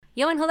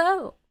Yo and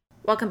hello!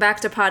 Welcome back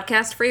to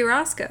Podcast Free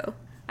Roscoe.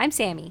 I'm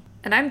Sammy.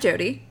 And I'm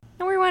Jody.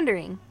 And we're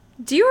wondering,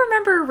 do you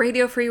remember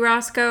Radio Free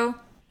Roscoe?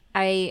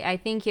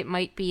 I think it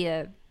might be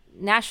a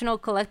national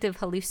collective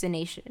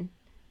hallucination,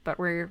 but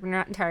we're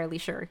not entirely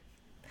sure.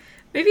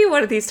 Maybe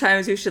one of these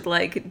times we should,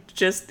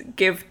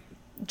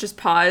 just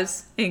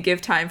pause and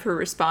give time for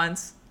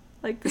response.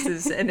 This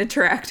is an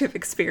interactive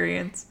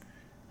experience.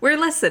 We're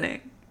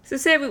listening. So,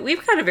 Sam,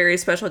 we've got a very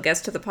special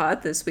guest to the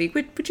pod this week.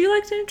 Would you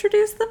like to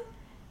introduce them?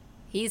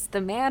 He's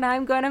the man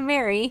I'm gonna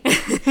marry.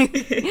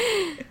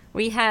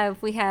 We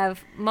have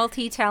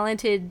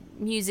multi-talented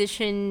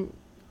musician,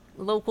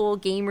 local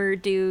gamer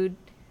dude,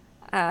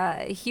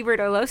 Hubert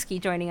Orlowski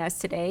joining us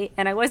today,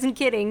 and I wasn't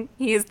kidding.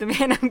 He is the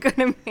man I'm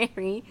gonna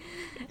marry.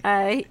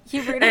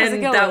 Hubert, how's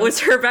it going? And that was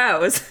her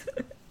vows.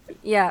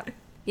 Yeah.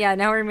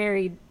 Now we're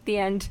married. The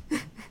end.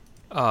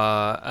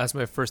 As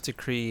my first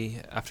decree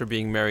after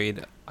being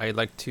married, I'd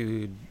like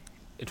to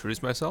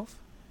introduce myself.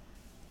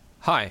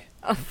 Hi.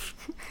 Oh.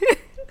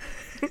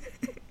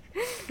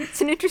 It's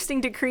an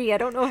interesting decree. I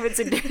don't know if it's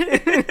a...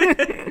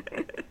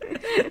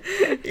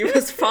 You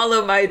must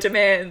follow my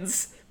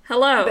demands.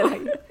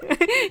 Hello.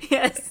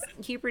 Yes.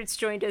 Hubert's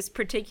joined us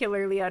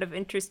particularly out of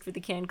interest for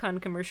the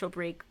CanCon commercial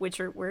break, which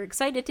we're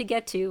excited to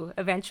get to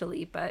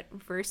eventually. But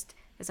first,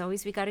 as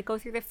always, we got to go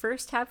through the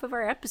first half of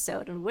our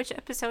episode. And which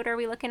episode are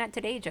we looking at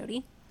today,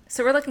 Jody?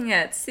 So we're looking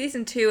at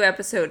Season 2,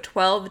 Episode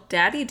 12,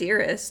 Daddy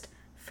Dearest.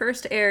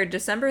 First aired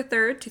December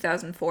 3rd,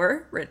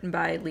 2004, written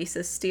by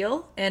Lisa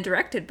Steele and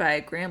directed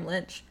by Graham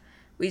Lynch.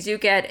 We do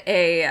get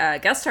a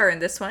guest star in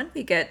this one.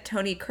 We get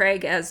Tony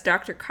Craig as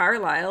Dr.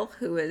 Carlisle,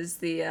 who is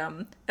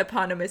the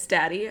eponymous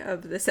daddy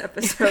of this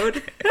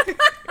episode.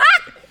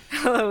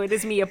 Hello, it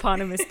is me,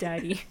 eponymous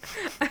daddy.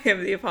 I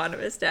am the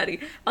eponymous daddy.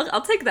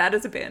 I'll take that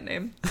as a band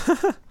name.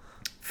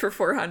 For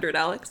 400,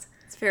 Alex.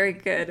 It's very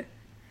good.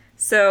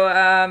 So,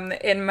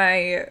 in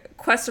my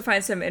quest to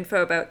find some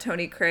info about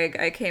Tony Craig,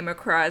 I came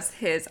across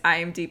his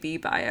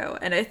IMDb bio,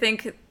 and I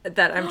think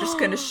that I'm just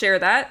going to share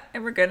that,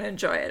 and we're going to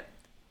enjoy it.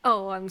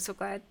 Oh, I'm so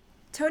glad.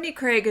 Tony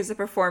Craig is a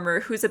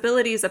performer whose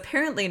abilities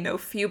apparently know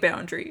few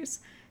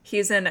boundaries.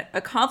 He's an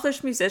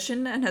accomplished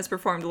musician and has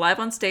performed live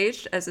on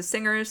stage as a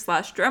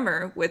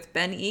singer/drummer with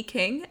Ben E.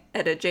 King,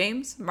 Etta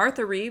James,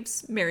 Martha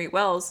Reeves, Mary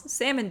Wells,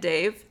 Sam and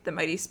Dave, The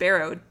Mighty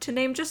Sparrow, to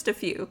name just a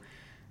few.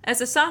 As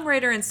a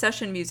songwriter and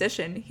session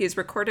musician, he has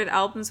recorded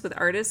albums with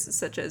artists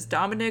such as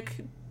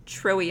Dominic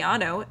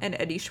Troiano and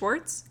Eddie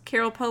Schwartz,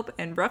 Carol Pope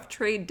and Rough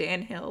Trade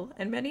Dan Hill,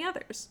 and many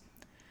others.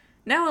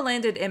 Now a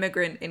landed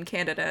immigrant in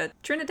Canada,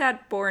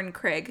 Trinidad-born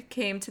Craig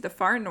came to the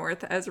far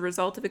north as a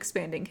result of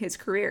expanding his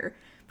career.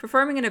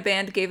 Performing in a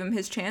band gave him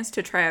his chance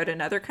to try out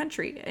another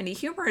country, and he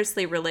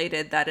humorously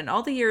related that in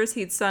all the years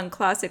he'd sung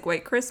classic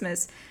White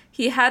Christmas,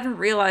 he hadn't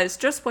realized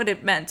just what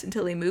it meant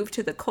until he moved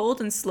to the cold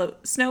and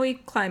snowy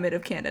climate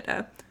of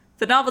Canada.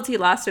 The novelty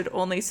lasted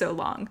only so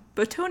long,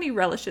 but Tony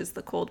relishes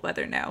the cold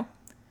weather now.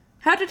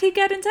 How did he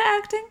get into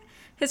acting?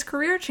 His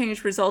career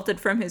change resulted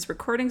from his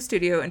recording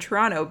studio in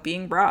Toronto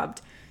being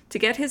robbed. To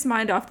get his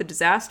mind off the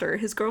disaster,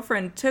 his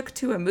girlfriend took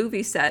to a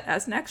movie set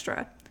as an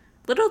extra.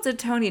 Little did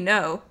Tony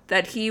know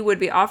that he would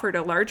be offered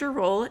a larger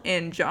role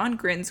in John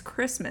Grin's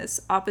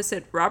Christmas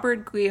opposite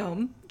Robert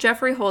Guillaume,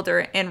 Jeffrey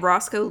Holder, and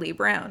Roscoe Lee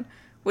Brown,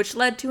 which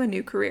led to a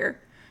new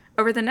career.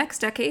 Over the next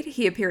decade,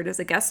 he appeared as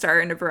a guest star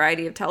in a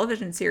variety of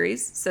television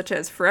series, such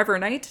as Forever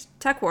Knight,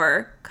 Tech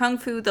War, Kung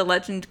Fu The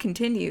Legend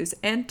Continues,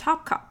 and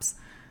Top Cops.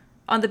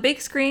 On the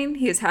big screen,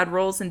 he has had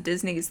roles in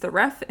Disney's The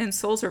Ref and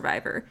Soul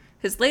Survivor.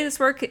 His latest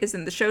work is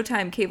in the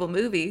Showtime cable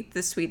movie,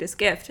 The Sweetest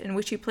Gift, in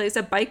which he plays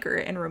a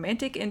biker and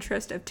romantic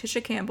interest of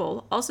Tisha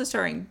Campbell, also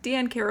starring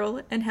Deanne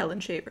Carroll and Helen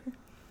Shaver.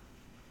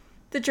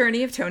 The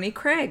Journey of Tony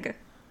Craig.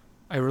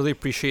 I really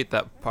appreciate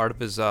that part of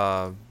his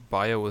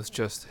bio was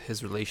just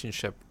his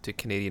relationship to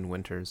Canadian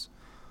winters.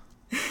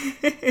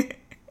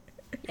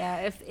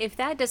 Yeah, if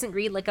that doesn't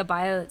read like a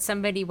bio that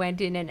somebody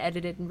went in and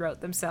edited and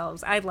wrote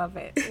themselves, I love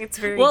it. It's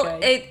very good. Well,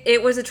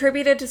 it was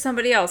attributed to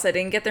somebody else. I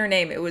didn't get their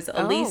name. It was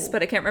Elise,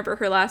 but I can't remember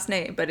her last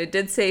name. But it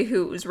did say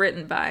who it was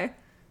written by.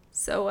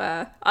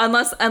 So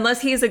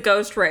unless he's a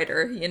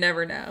ghostwriter, you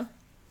never know.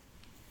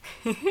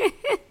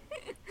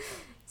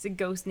 It's a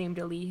ghost named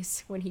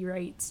Elise when he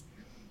writes.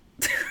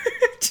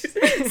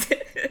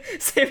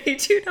 Sammy,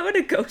 do you know what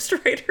a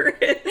ghostwriter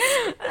is?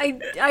 I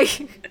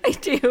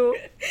do.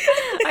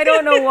 I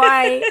don't know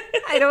why.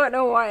 I don't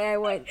know why I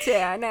went to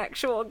an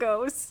actual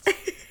ghost.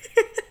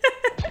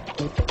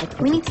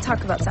 We need to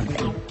talk about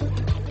something.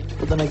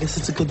 Well, then I guess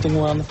it's a good thing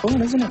we're on the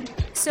phone, isn't it?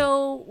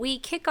 So we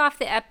kick off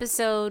the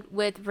episode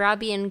with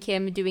Robbie and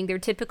Kim doing their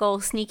typical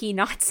sneaky,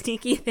 not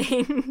sneaky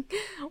thing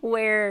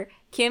where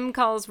Kim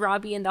calls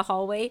Robbie in the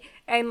hallway,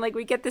 and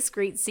we get this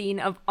great scene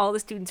of all the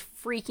students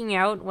freaking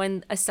out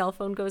when a cell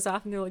phone goes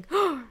off, and they're like,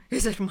 oh,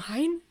 is it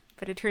mine?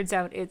 But it turns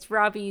out it's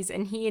Robbie's,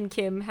 and he and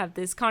Kim have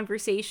this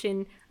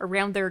conversation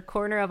around their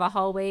corner of a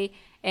hallway,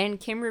 and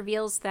Kim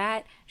reveals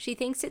that she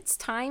thinks it's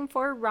time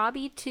for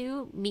Robbie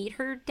to meet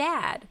her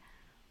dad,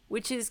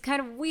 which is kind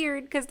of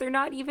weird because they're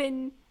not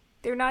even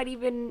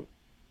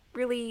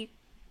really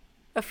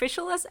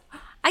official as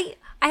I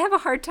have a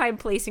hard time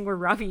placing where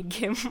Robbie and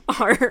Kim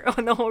are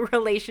on the whole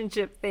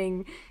relationship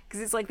thing,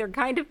 because it's like they're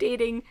kind of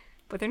dating,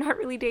 but they're not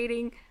really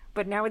dating.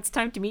 But now it's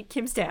time to meet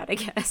Kim's dad, I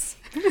guess.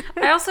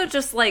 I also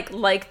just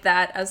like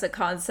that as a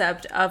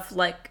concept of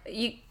like,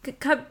 you could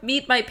come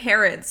meet my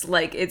parents.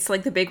 Like, it's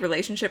like the big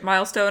relationship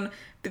milestone.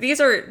 But these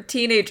are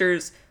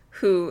teenagers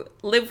who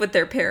live with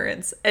their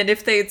parents. And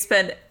if they'd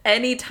spent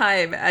any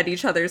time at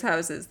each other's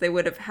houses, they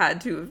would have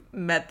had to have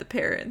met the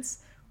parents.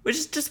 Which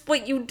is just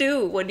what you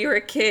do when you're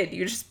a kid.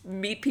 You just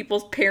meet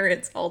people's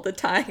parents all the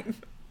time.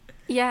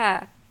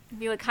 Yeah.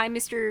 Be like, hi,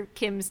 Mr.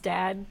 Kim's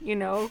dad, you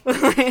know?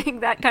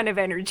 Like, that kind of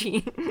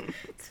energy.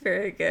 It's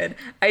very good.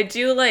 I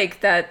do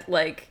like that,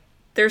 like,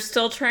 they're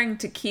still trying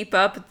to keep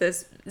up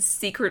this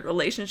secret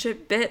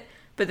relationship bit,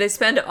 but they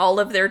spend all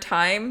of their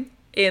time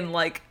in,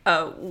 like,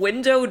 a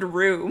windowed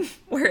room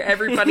where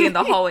everybody in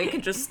the hallway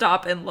can just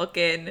stop and look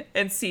in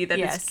and see that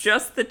it's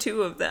just the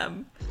two of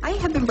them. I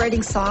have been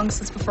writing songs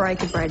since before I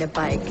could ride a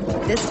bike.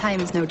 This time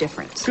is no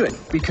different. Good,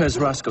 because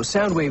Roscoe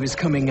Soundwave is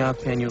coming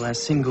up and your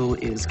last single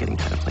is getting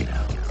kind of played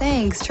out.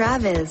 Thanks,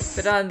 Travis.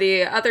 But on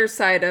the other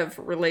side of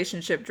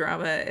relationship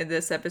drama in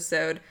this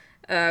episode,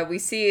 we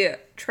see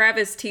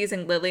Travis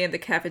teasing Lily in the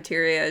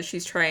cafeteria as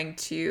she's trying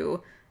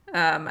to,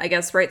 I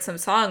guess, write some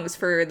songs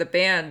for the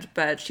band,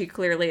 but she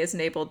clearly isn't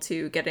able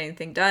to get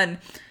anything done.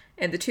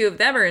 And the two of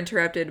them are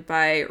interrupted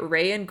by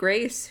Ray and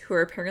Grace, who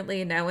are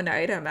apparently now an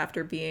item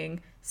after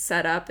being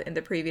set up in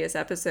the previous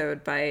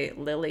episode by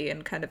Lily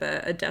in kind of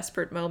a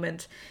desperate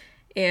moment.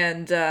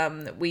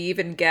 And we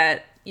even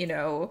get, you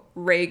know,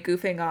 Ray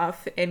goofing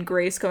off and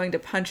Grace going to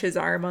punch his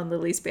arm on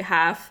Lily's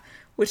behalf,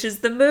 which is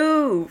the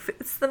move.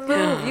 It's the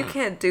move. You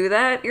can't do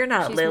that. You're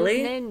not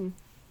Lily.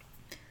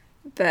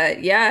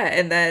 But yeah,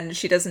 and then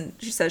she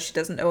says she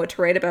doesn't know what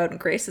to write about, and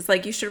Grace is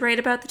like, you should write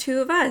about the two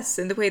of us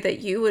and the way that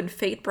you and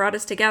fate brought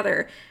us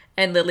together.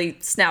 And Lily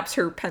snaps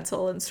her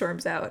pencil and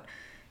storms out.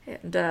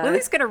 And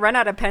Lily's gonna run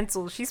out of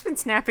pencils. She's been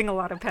snapping a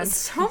lot of pencils.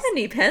 So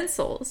many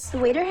pencils. The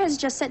waiter has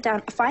just set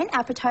down a fine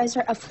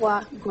appetizer of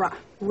foie gras.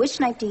 Which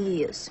knife do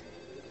you use?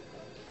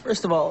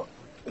 First of all,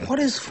 what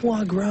is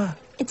foie gras?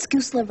 It's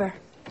goose liver.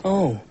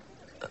 Oh,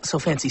 so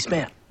fancy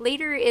spam.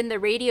 Later in the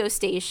radio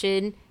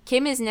station,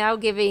 Kim is now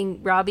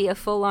giving Robbie a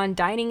full-on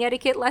dining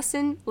etiquette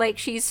lesson. Like,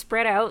 she's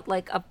spread out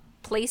like a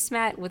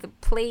placemat with a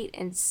plate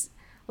and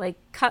like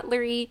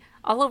cutlery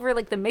all over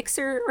like the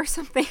mixer or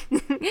something.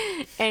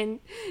 And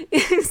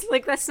it's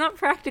like, that's not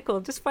practical.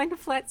 Just find a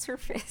flat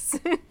surface.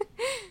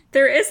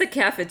 There is a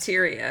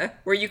cafeteria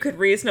where you could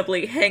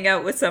reasonably hang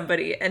out with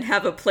somebody and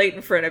have a plate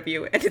in front of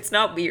you, and it's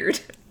not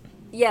weird.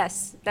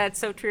 Yes, that's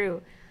so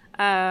true.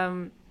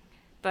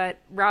 But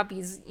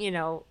Robbie's, you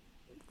know,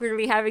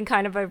 clearly having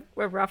kind of a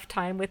rough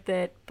time with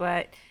it,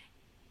 but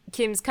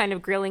Kim's kind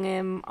of grilling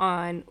him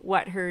on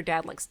what her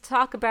dad likes to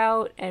talk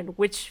about and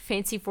which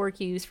fancy fork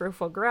you use for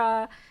foie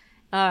gras.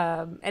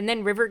 And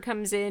then River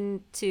comes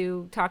in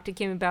to talk to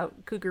Kim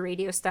about Cougar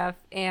Radio stuff,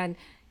 and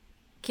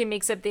Kim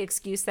makes up the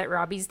excuse that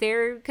Robbie's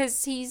there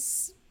because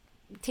he's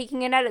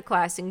taking an edit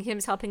class and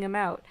Kim's helping him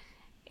out.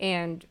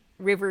 And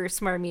River,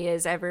 smarmy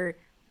as ever,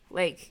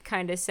 like,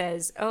 kind of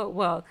says, oh,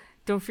 well,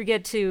 don't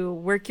forget to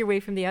work your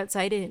way from the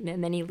outside in,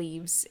 and then he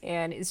leaves.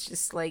 And it's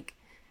just like,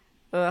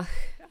 ugh,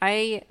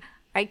 I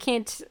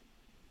can't.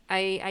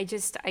 I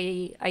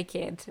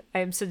can't.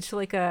 I'm such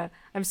like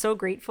I'm so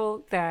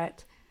grateful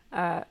that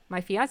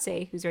my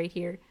fiance, who's right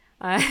here,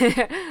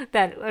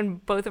 that in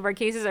both of our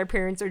cases, our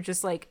parents are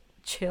just like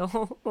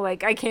chill.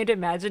 Like, I can't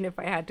imagine if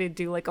I had to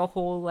do like a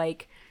whole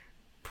like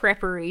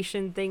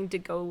preparation thing to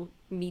go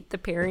meet the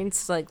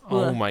parents. Like,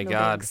 oh my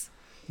God. Thanks.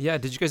 Yeah,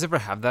 did you guys ever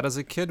have that as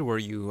a kid where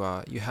you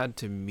had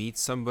to meet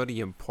somebody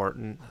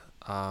important,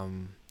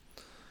 and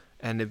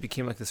it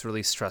became like this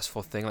really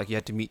stressful thing? Like, you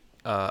had to meet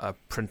a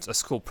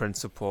school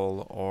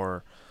principal,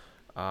 or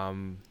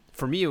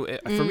for me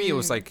it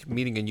was like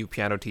meeting a new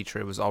piano teacher.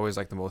 It was always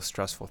like the most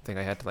stressful thing.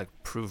 I had to like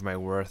prove my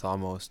worth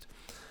almost,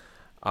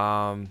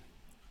 and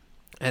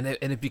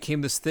it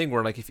became this thing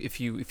where like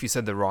if you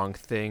said the wrong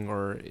thing,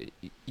 or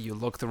you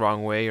looked the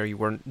wrong way, or you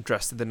weren't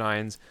dressed to the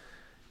nines,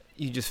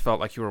 you just felt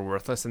like you were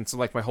worthless. And so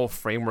like my whole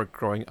framework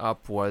growing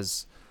up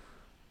was,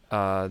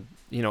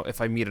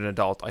 if I meet an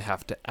adult, I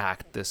have to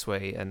act this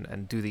way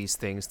and do these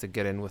things to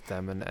get in with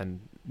them and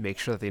make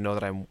sure that they know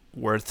that I'm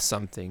worth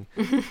something.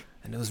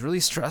 And it was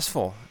really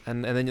stressful.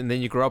 And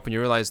then you grow up and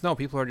you realize, no,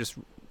 people are just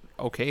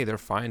okay. They're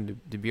fine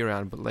to be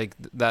around. But like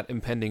that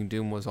impending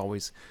doom was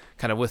always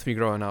kind of with me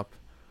growing up.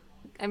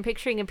 I'm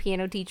picturing a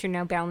piano teacher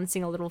now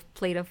balancing a little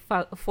plate of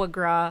foie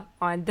gras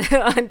on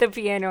the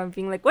piano and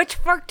being like, which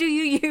fork do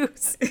you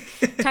use?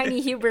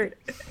 Tiny Hubert.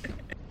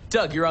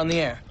 Doug, you're on the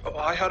air. Oh,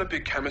 I had a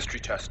big chemistry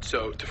test,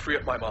 so to free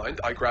up my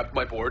mind, I grabbed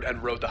my board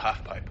and rode the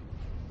half pipe.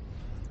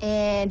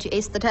 And you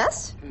aced the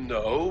test?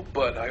 No,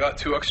 but I got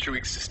 2 extra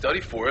weeks to study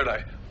for it.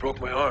 I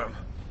broke my arm.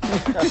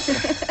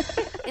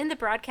 In the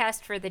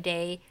broadcast for the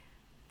day,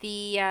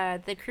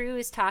 the crew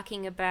is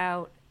talking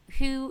about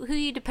who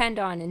you depend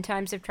on in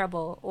times of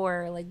trouble,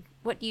 or like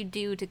what you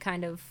do to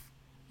kind of,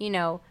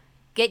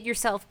 get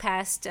yourself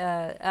past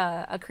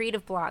a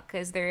creative block,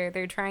 because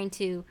they're trying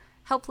to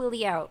help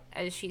Lily out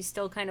as she's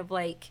still kind of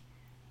like,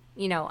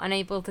 you know,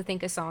 unable to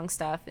think of song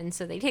stuff. And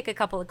so they take a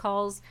couple of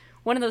calls.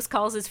 One of those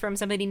calls is from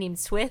somebody named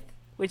Swith,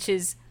 which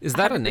is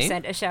that a name?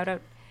 A shout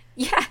out.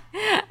 Yeah,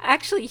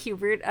 actually,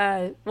 Hubert,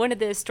 one of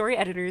the story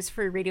editors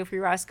for Radio Free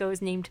Roscoe is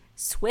named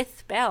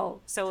Swith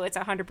Bell, so it's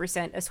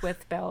 100% a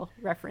Swith Bell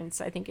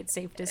reference. I think it's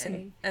safe to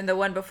say. And the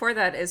one before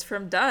that is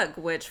from Doug,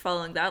 which,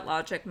 following that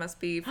logic,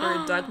 must be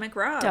for Doug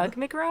McRobb. Doug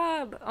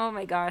McRobb. Oh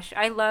my gosh,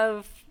 I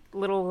love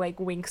little like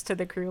winks to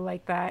the crew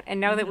like that.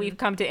 And now that we've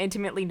come to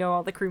intimately know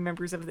all the crew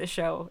members of the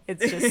show,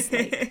 it's just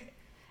like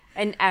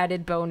an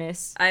added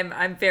bonus.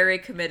 I'm very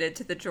committed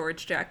to the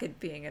George jacket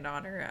being in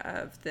honor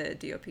of the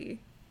DOP.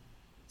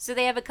 So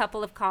they have a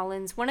couple of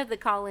call-ins. One of the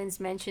call-ins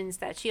mentions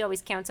that she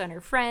always counts on her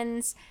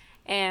friends,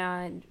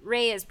 and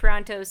Ray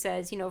Esperanto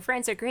says, you know,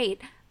 friends are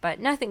great, but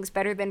nothing's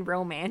better than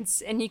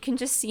romance. And you can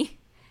just see,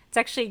 it's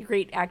actually a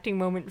great acting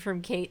moment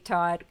from Kate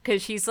Todd,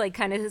 because she's like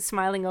kind of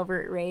smiling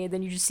over at Ray, and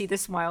then you just see the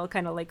smile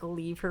kind of like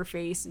leave her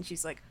face, and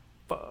she's like,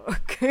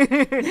 fuck.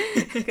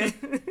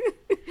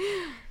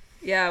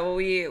 Yeah, well,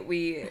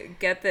 we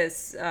get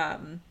this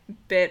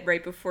bit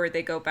right before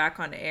they go back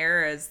on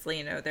air, as,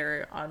 you know,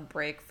 they're on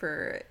break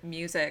for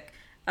music,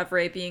 of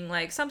Ray being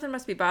like, something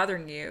must be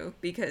bothering you,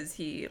 because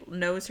he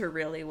knows her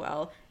really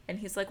well. And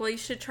he's like, well, you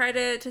should try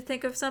to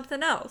think of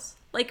something else,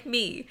 like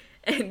me.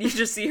 And you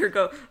just see her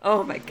go,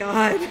 oh my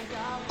God.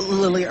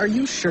 Lily, are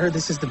you sure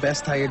this is the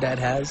best tie your dad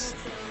has?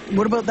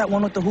 What about that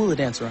one with the hula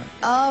dancer on?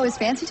 Oh, his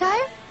fancy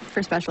tie?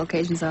 For special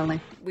occasions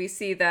only. We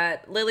see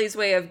that Lily's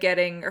way of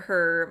getting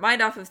her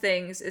mind off of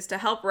things is to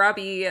help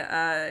Robbie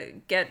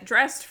get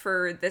dressed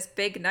for this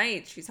big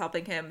night. She's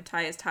helping him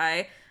tie his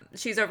tie.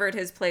 She's over at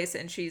his place,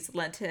 and she's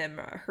lent him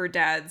her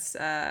dad's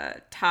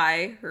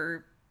tie,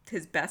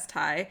 his best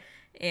tie.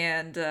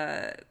 And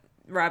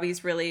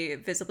Robbie's really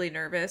visibly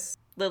nervous.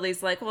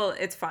 Lily's like, well,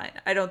 it's fine.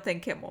 I don't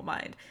think Kim will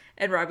mind.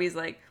 And Robbie's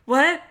like,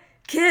 what?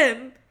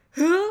 Kim?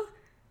 Who?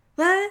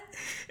 What?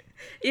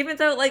 Even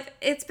though, like,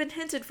 it's been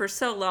hinted for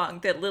so long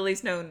that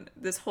Lily's known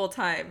this whole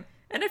time.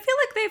 And I feel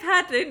like they've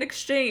had an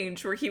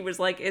exchange where he was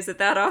like, is it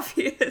that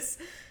obvious?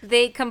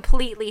 They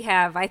completely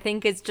have. I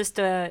think it's just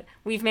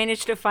we've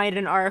managed to find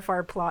an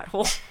RFR plot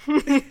hole.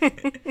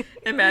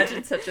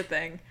 Imagine such a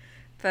thing.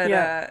 But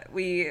yeah.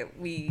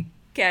 We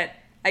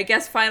get, I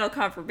guess, final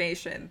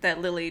confirmation that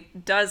Lily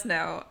does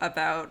know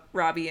about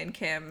Robbie and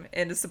Kim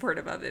and is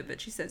supportive of it. But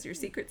she says, your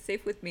secret's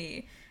safe with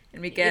me.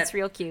 And we get... It's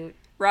real cute.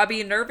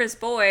 Robbie, nervous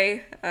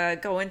boy,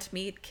 going to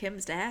meet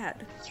Kim's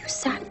dad. You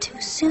sat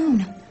too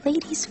soon.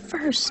 Ladies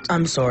first.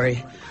 I'm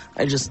sorry.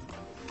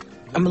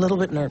 I'm a little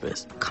bit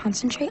nervous.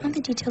 Concentrate on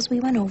the details we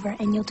went over,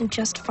 and you'll do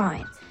just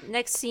fine.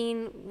 Next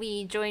scene,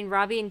 we join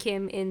Robbie and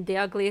Kim in the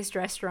ugliest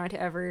restaurant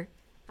ever.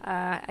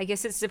 I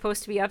guess it's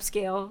supposed to be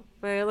upscale,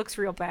 but it looks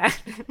real bad.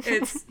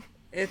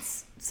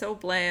 It's so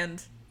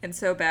bland and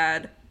so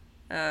bad.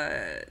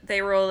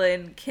 They roll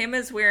in. Kim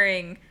is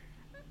wearing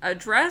a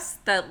dress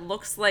that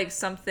looks like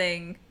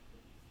something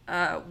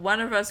one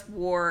of us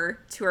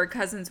wore to our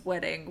cousin's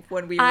wedding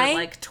when we were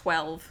like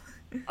 12.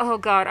 Oh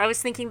God, I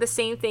was thinking the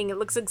same thing. It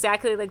looks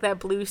exactly like that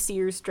blue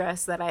Sears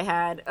dress that I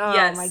had. Oh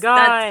yes, my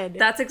God.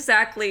 That's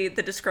exactly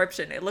the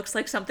description. It looks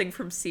like something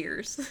from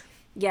Sears.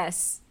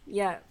 Yes.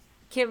 Yeah.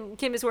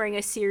 Kim is wearing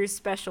a Sears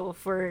special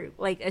for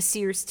like a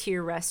Sears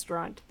tier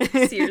restaurant.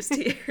 Sears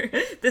tier.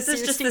 This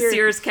is just the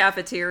Sears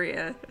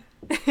cafeteria.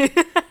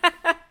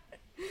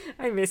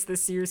 I miss the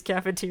Sears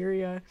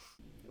cafeteria.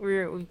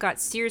 We've got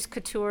Sears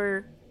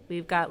Couture.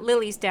 We've got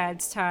Lily's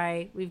dad's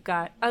tie. We've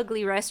got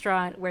Ugly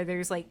Restaurant where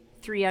there's like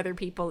 3 other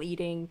people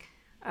eating.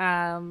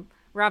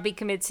 Robbie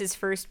commits his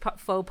first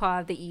faux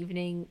pas of the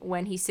evening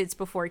when he sits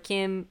before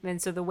Kim.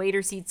 And so the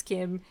waiter seats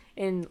Kim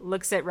and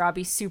looks at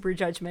Robbie super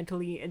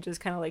judgmentally and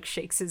just kind of like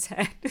shakes his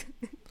head.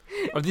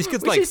 Are these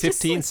kids like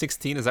 15,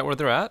 16? Is that where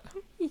they're at?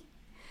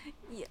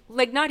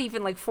 Like not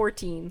even like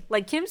 14.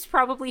 Like Kim's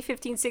probably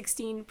 15,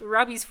 16, but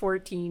Robbie's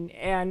 14.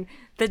 And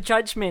the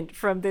judgment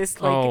from this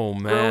like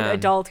grown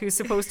adult who's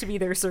supposed to be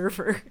their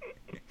server.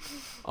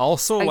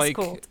 Also, like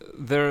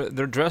they're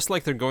dressed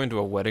like they're going to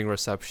a wedding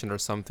reception or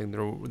something.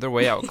 They're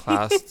way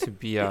outclassed to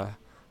be at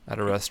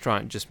a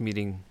restaurant just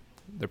meeting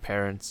their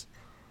parents.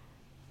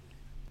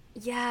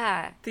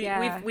 Yeah,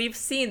 We've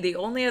seen the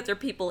only other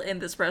people in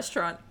this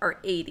restaurant are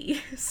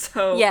 80.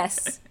 So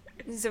yes,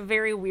 it's a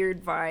very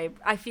weird vibe.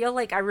 I feel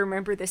like I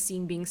remember the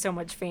scene being so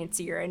much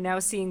fancier, and now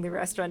seeing the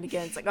restaurant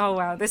again, it's like, oh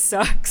wow, this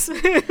sucks.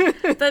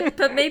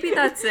 but maybe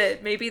that's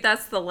it. Maybe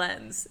that's the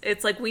lens.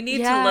 It's like we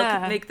need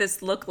to make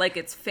this look like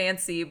it's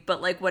fancy,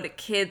 but like what a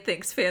kid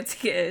thinks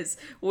fancy is,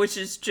 which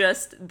is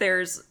just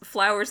there's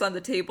flowers on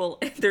the table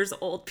and there's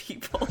old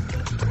people.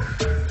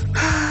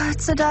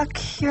 It's a duck.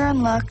 You're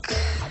in luck.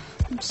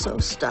 I'm so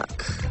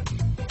stuck.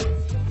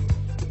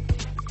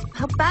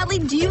 How badly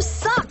do you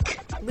suck?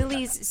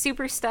 Lily's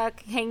super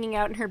stuck, hanging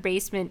out in her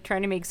basement,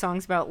 trying to make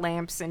songs about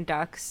lamps and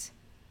ducks.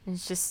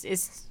 It's just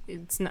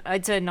it's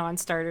a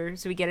non-starter.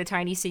 So we get a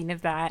tiny scene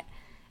of that,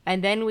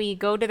 and then we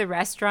go to the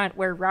restaurant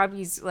where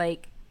Robbie's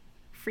like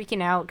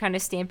freaking out, kind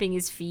of stamping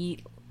his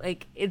feet,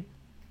 like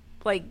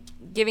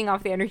giving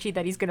off the energy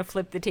that he's gonna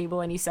flip the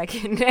table any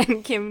second.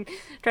 And Kim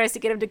tries to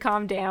get him to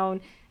calm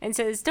down and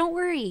says, "Don't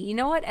worry, you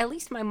know what? At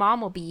least my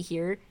mom will be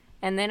here."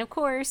 And then, of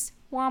course,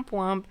 womp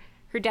womp,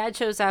 her dad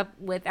shows up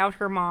without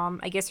her mom.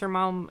 I guess her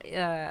mom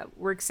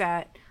works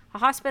at a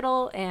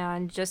hospital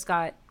and just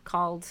got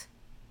called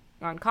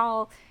on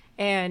call.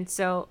 And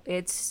so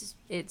it's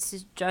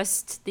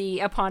just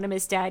the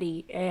eponymous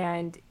daddy,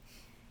 and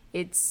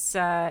it's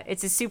a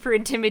super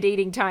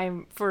intimidating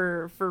time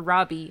for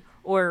Robbie,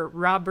 or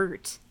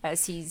Robert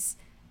as he's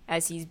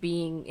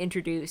being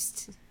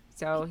introduced.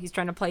 So he's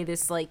trying to play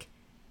this like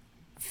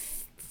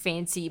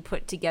fancy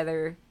put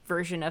together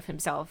version of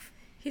himself.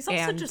 He's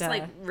also just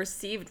like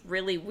received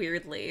really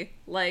weirdly.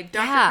 Like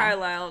Dr. Yeah.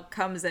 Carlisle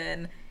comes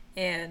in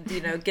and,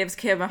 you know, gives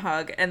Kim a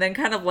hug, and then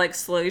kind of like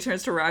slowly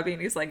turns to Robbie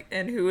and he's like,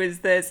 "And who is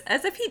this?"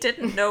 As if he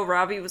didn't know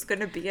Robbie was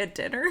going to be at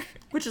dinner,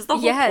 which is the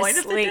whole point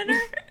of the dinner.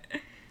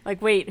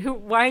 Like, wait,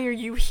 why are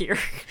you here?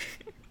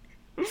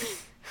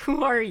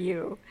 Who are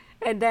you?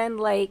 And then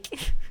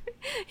like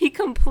he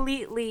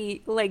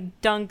completely like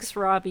dunks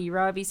Robbie.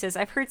 Robbie says,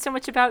 "I've heard so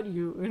much about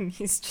you." And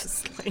he's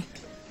just like,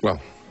 "Well,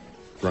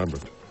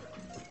 Robert,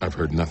 I've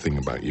heard nothing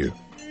about you."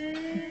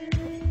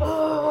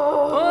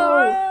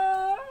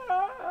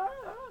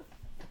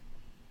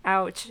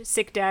 Ouch,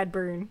 sick dad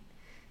burn.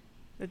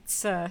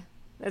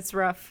 That's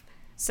rough.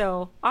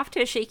 So off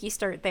to a shaky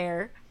start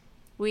there.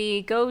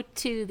 We go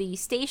to the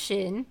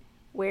station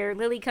where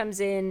Lily comes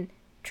in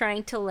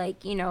trying to,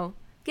 like, you know,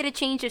 get a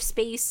change of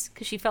space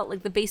because she felt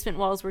like the basement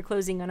walls were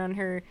closing in on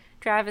her.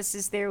 Travis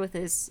is there with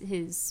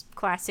his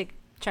classic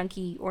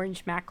chunky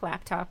orange Mac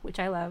laptop, which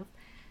I love.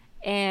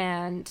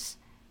 And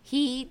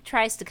he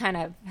tries to kind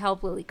of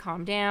help Lily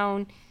calm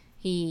down.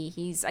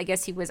 I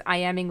guess he was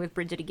IMing with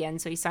Bridget again,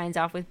 so he signs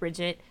off with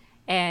Bridget,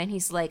 and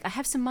he's like, "I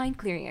have some mind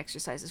clearing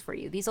exercises for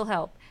you. These will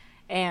help."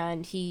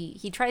 And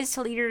he tries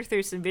to lead her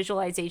through some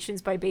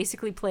visualizations by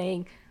basically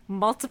playing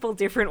multiple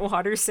different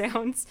water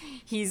sounds.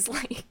 He's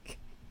like,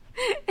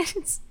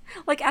 it's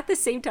like at the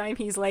same time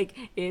he's like,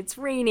 "It's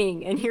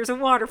raining, and here's a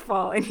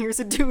waterfall, and here's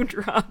a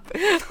dewdrop."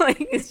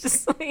 Like, it's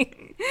just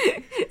like,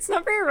 it's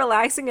not very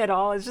relaxing at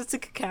all. It's just a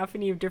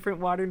cacophony of different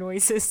water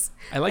noises.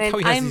 I like how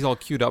he has these all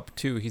queued up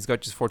too. He's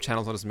got just 4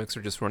 channels on his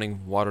mixer, just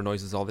running water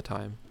noises all the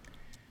time.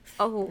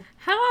 Oh,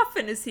 how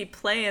often is he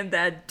playing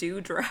that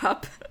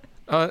dewdrop?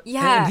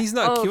 Yeah, and he's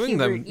not queuing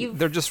Hubert, them.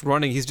 They're just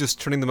running. He's just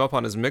turning them up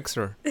on his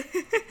mixer.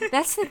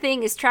 That's the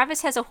thing, is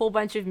Travis has a whole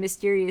bunch of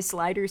mysterious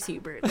sliders,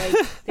 Hubert. Like,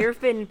 there have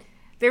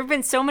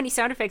been so many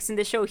sound effects in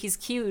the show he's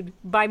cued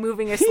by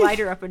moving a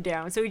slider up and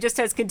down. So he just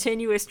has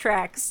continuous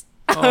tracks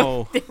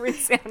of different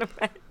sound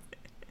effects.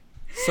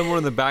 Somewhere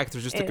in the back,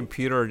 there's just a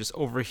computer just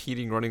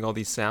overheating, running all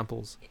these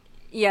samples.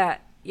 Yeah.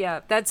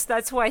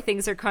 That's why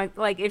things are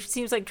like, it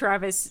seems like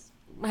Travis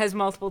has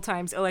multiple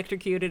times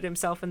electrocuted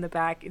himself in the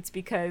back. It's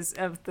because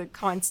of the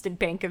constant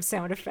bank of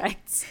sound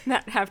effects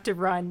that have to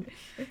run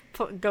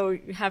through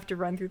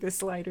the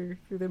slider,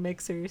 through the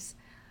mixers.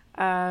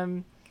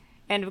 And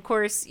of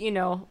course, you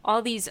know,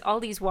 all these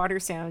water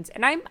sounds,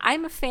 and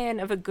I'm a fan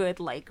of a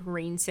good like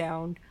rain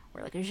sound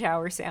or like a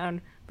shower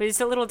sound, but it's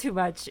a little too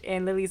much.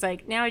 And Lily's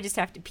like, "Now I just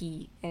have to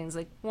pee," and it's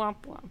like,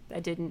 womp womp.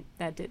 That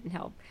didn't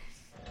help.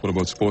 What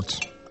about sports?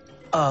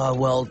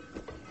 Well,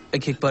 I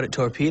kick butt at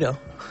Torpedo.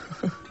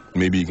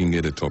 Maybe you can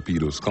get a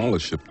Torpedo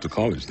scholarship to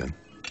college then.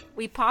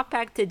 We pop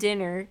back to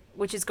dinner,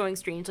 which is going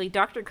strangely.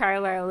 Dr.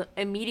 Carlisle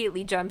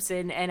immediately jumps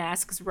in and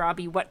asks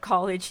Robbie what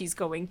college he's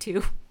going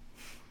to.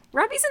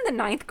 Robbie's in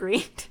the 9th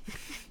grade.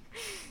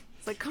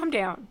 It's like, calm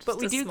down. But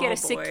we do get a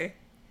sick...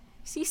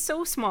 He's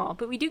so small.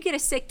 But we do get a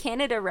sick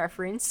Canada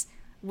reference,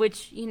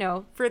 which, you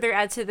know, further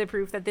adds to the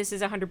proof that this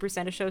is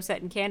 100% a show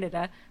set in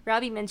Canada.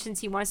 Robbie mentions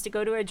he wants to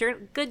go to a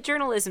good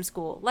journalism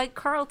school, like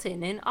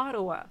Carleton in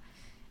Ottawa.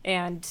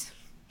 And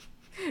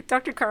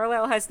Dr.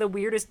 Carlisle has the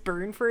weirdest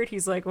burn for it.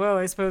 He's like, "Well,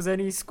 I suppose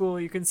any school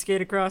you can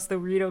skate across the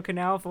Rideau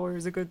Canal for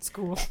is a good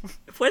school."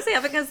 What does he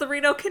have against the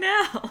Rideau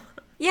Canal?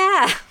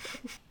 Yeah.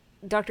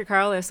 Dr.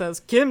 Carlisle says,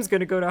 "Kim's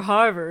going to go to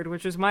Harvard,"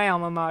 which is my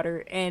alma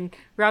mater. And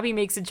Robbie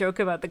makes a joke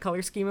about the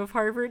color scheme of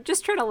Harvard,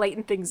 just trying to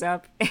lighten things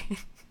up. And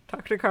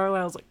Dr.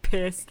 Carlisle's like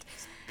pissed.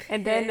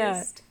 And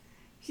then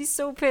he's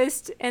so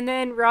pissed. And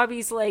then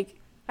Robbie's like,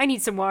 "I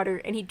need some water."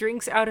 And he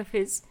drinks out of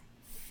his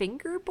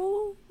finger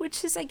bowl,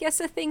 which is, I guess,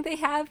 a thing they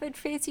have at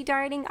fancy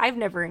dining. I've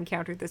never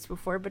encountered this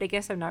before, but I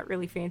guess I'm not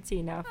really fancy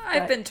enough.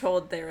 I've been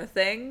told they're a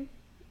thing,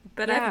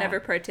 but yeah. I've never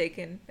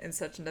partaken in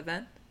such an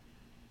event.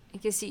 I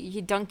guess you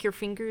dunk your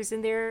fingers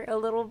in there a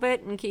little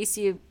bit in case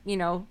you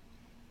know,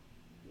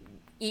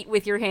 eat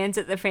with your hands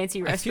at the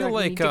fancy restaurant.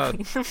 I feel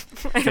like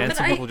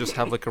fancy people just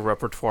have like a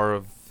repertoire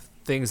of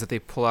things that they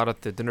pull out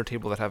at the dinner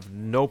table that have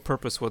no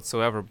purpose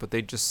whatsoever, but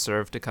they just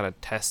serve to kind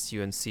of test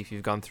you and see if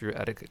you've gone through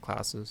etiquette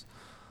classes.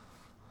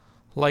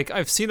 Like,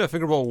 I've seen a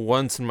finger bowl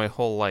once in my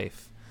whole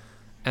life,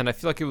 and I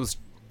feel like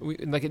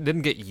it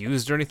didn't get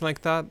used or anything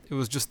like that. It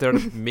was just there to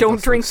make Don't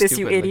us drink look this,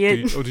 stupid. you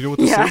idiot. Like, do you know what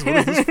this is? What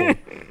is this for?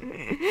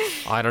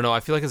 I don't know. I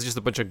feel like it's just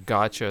a bunch of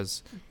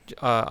gotchas.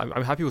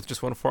 I'm happy with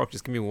just one fork.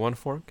 Just give me one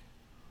fork.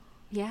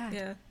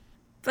 Yeah.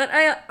 But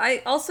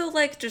I also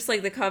like just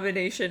like the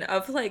combination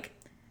of like,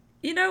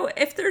 you know,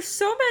 if there's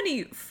so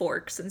many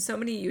forks and so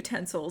many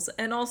utensils,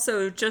 and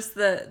also just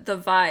the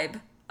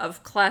vibe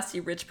of classy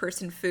rich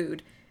person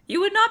food, you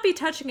would not be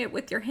touching it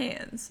with your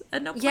hands.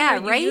 And no point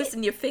are you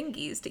using your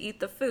fingies to eat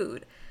the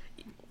food.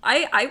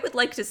 I would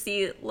like to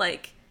see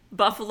like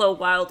Buffalo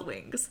Wild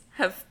Wings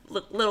have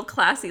little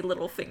classy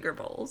little finger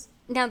bowls.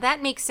 Now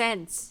that makes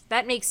sense.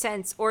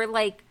 Or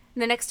like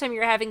the next time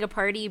you're having a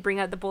party, you bring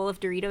out the bowl of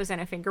Doritos and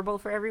a finger bowl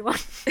for everyone.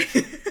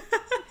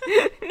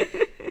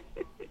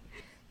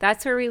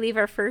 That's where we leave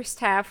our first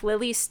half.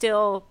 Lily's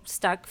still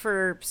stuck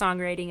for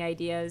songwriting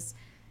ideas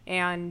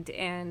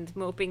and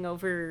moping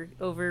over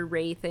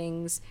Ray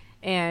things.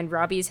 And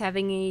Robbie's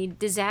having a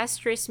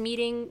disastrous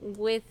meeting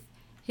with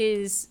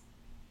his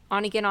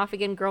on-again,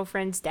 off-again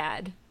girlfriend's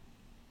dad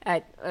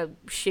at a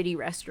shitty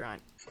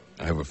restaurant.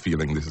 I have a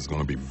feeling this is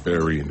going to be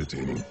very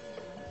entertaining.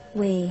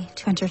 Way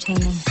too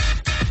entertaining.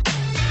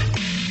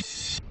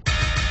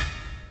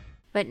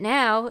 But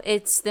now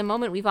it's the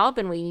moment we've all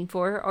been waiting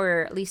for,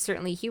 or at least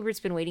certainly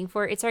Hubert's been waiting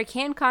for. It's our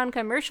CanCon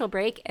commercial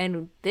break,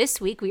 and this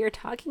week we are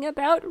talking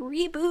about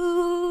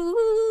Reboot.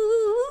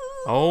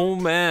 Oh,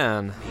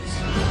 man.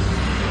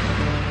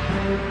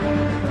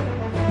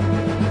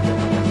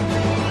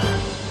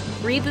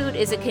 Reboot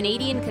is a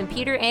Canadian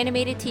computer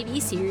animated TV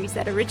series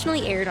that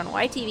originally aired on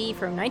YTV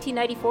from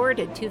 1994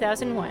 to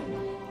 2001.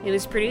 It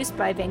was produced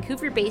by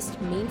Vancouver-based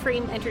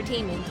Mainframe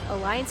Entertainment,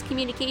 Alliance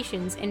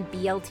Communications, and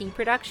BLT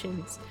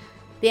Productions.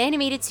 The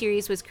animated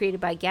series was created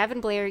by Gavin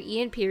Blair,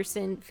 Ian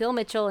Pearson, Phil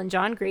Mitchell, and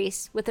John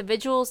Grace, with the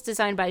visuals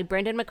designed by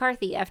Brendan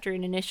McCarthy after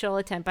an initial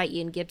attempt by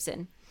Ian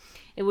Gibson.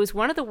 It was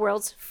one of the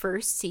world's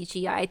first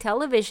CGI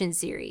television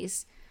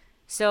series.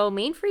 So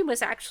Mainframe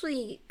was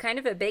actually kind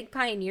of a big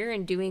pioneer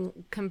in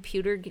doing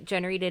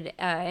computer-generated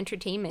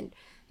entertainment.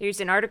 There's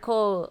an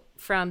article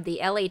from the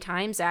LA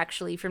Times,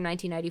 actually, from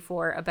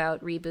 1994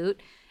 about Reboot,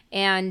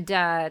 and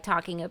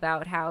talking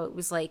about how it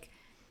was, like,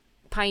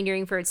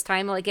 pioneering for its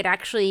time. Like, it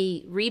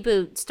actually,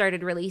 Reboot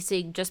started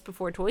releasing just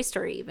before Toy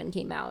Story even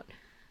came out,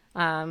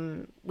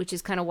 which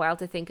is kind of wild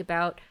to think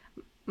about.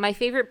 My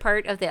favorite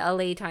part of the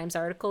LA Times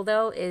article,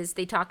 though, is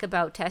they talk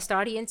about test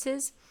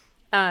audiences.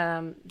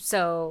 In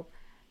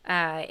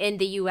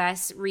the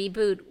US,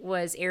 Reboot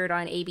was aired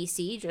on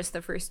ABC, just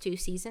the first 2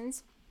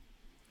 seasons.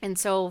 And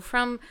so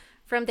from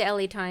the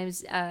LA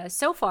Times,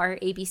 so far,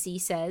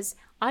 ABC says,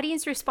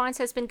 audience response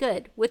has been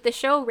good, with the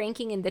show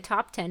ranking in the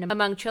top 10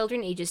 among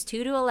children ages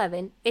 2 to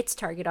 11, its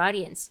target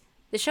audience.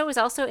 The show is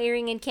also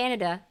airing in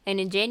Canada, and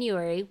in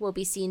January will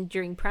be seen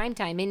during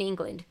primetime in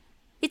England.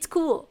 It's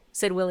cool,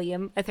 said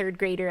William, a 3rd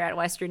grader at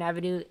Western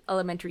Avenue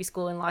Elementary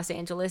School in Los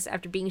Angeles,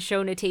 after being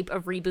shown a tape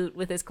of Reboot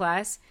with his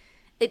class.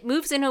 It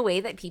moves in a way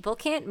that people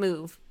can't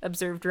move,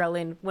 observed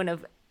Relin, one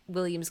of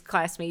William's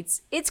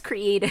classmates. It's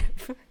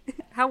creative.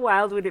 How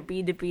wild would it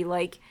be to be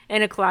like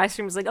in a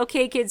classroom, it's like,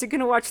 okay, kids, you're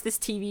gonna watch this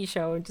TV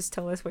show and just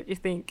tell us what you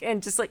think,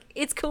 and just like,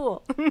 it's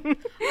cool.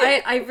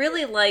 I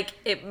really like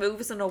it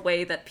moves in a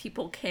way that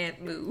people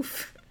can't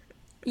move.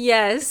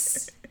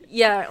 Yes.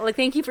 Yeah, like,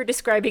 thank you for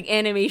describing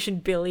animation,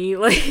 Billy.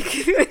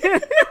 Like,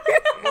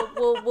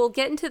 we'll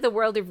get into the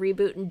world of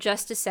Reboot in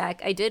just a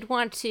sec. I did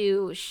want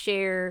to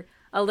share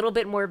a little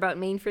bit more about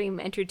Mainframe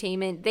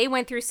Entertainment. They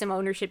went through some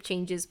ownership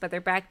changes, but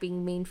they're back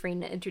being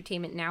Mainframe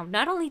Entertainment now.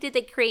 Not only did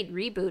they create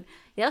Reboot,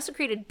 they also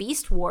created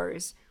Beast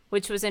Wars,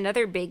 which was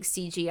another big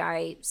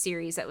CGI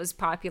series that was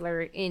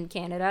popular in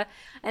Canada.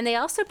 And they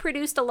also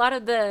produced a lot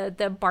of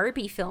the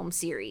Barbie film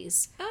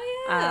series.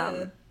 Oh,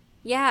 yeah.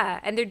 Yeah,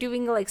 and they're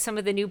doing like some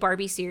of the new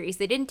Barbie series.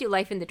 They didn't do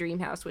Life in the Dream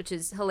House, which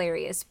is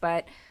hilarious,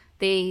 but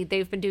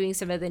they've been doing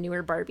some of the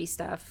newer Barbie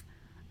stuff.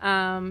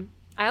 I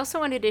also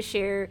wanted to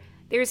share,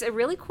 there's a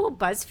really cool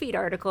BuzzFeed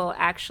article,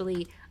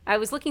 actually. I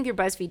was looking through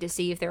BuzzFeed to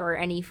see if there were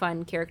any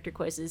fun character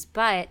quizzes,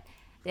 but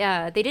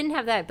they didn't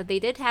have that, but they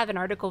did have an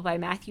article by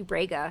Matthew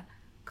Braga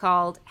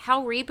called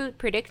How Reboot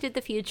Predicted the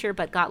Future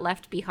But Got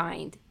Left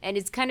Behind. And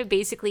it's kind of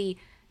basically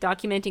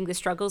documenting the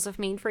struggles of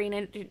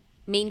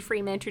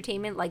Mainframe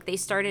Entertainment. Like, they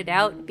started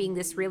out being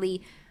this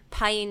really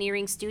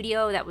pioneering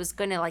studio that was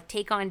gonna like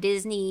take on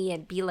Disney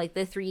and be like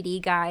the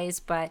 3D guys,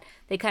 but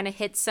they kind of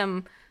hit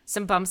some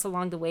bumps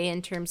along the way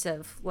in terms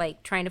of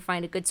like trying to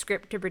find a good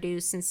script to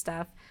produce and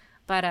stuff.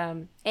 But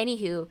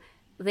anywho,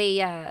 they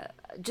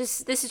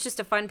this is just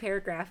a fun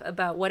paragraph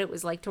about what it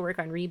was like to work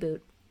on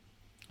Reboot.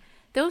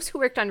 Those who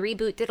worked on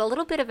Reboot did a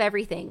little bit of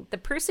everything. The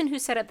person who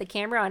set up the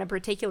camera on a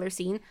particular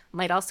scene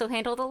might also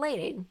handle the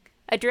lighting.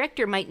 A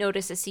director might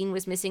notice a scene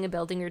was missing a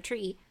building or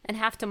tree and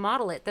have to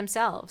model it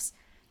themselves.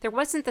 There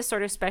wasn't the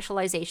sort of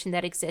specialization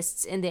that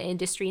exists in the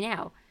industry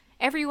now.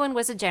 Everyone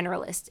was a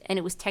generalist, and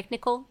it was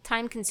technical,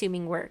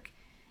 time-consuming work.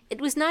 It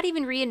was not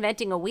even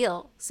reinventing a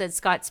wheel, said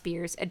Scott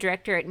Spears, a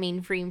director at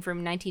Mainframe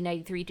from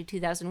 1993 to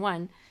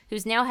 2001,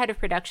 who's now head of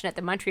production at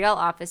the Montreal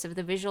office of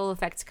the visual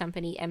effects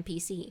company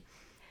MPC.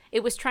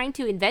 it was trying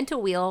to invent a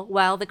wheel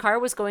while the car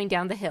was going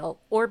down the hill,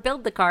 or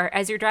build the car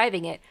as you're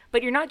driving it.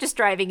 But you're not just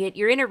driving it,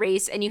 you're in a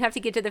race and you have to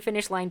get to the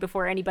finish line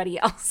before anybody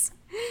else.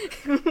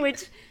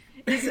 Which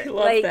is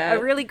like a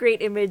really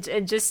great image,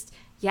 and just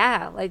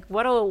like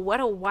what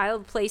a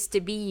wild place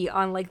to be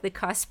on like the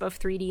cusp of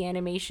 3D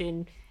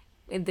animation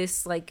in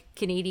this like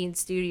Canadian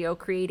studio,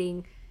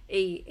 creating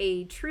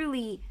a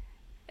truly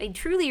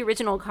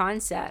original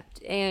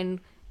concept.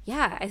 And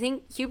yeah, I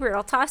think, Hubert,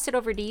 I'll toss it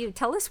over to you.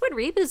 Tell us what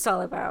Reboot's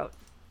all about.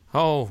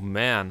 Oh,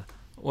 man.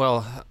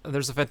 Well,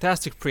 there's a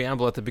fantastic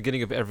preamble at the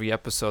beginning of every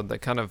episode that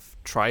kind of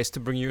tries to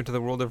bring you into the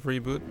world of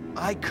Reboot.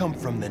 I come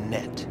from the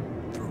net,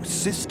 through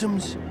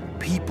systems,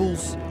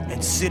 peoples,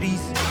 and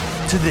cities,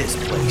 to this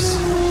place,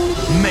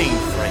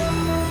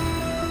 Mainframe.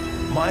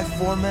 My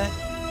format,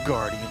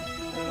 Guardian,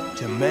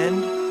 to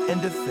mend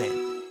and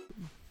defend.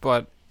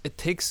 But I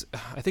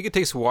think it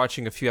takes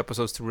watching a few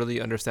episodes to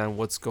really understand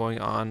what's going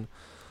on.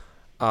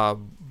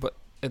 But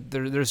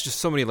there's just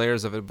so many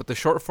layers of it. But the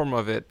short form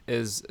of it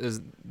is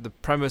the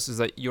premise is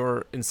that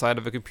you're inside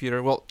of a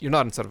computer. Well, you're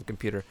not inside of a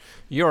computer.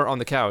 You're on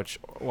the couch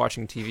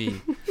watching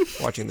TV,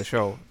 watching the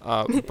show.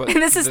 But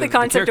and this is the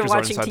concept of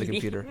watching inside TV. The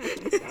computer.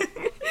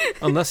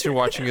 Unless you're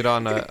watching it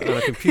on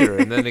a computer,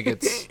 and then it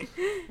gets...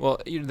 Well,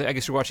 I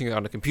guess you're watching it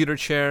on a computer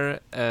chair,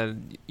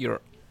 and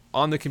you're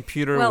on the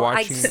computer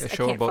watching a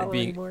show about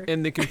being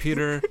in the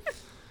computer,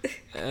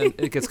 and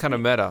it gets kind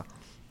of meta.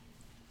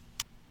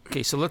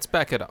 Okay, so let's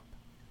back it up.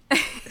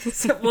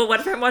 Well,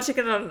 what if I'm watching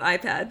it on an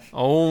iPad?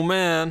 Oh,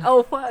 man.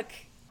 Oh, fuck.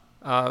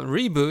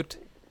 Reboot,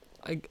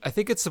 I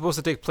think it's supposed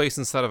to take place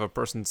inside of a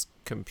person's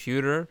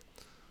computer.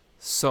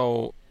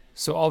 So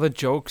all the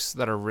jokes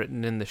that are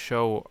written in the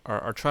show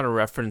are trying to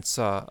reference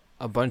a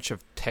bunch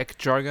of tech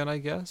jargon, I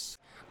guess.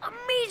 A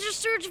major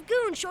surge of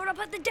goons showed up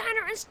at the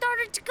diner and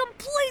started to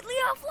completely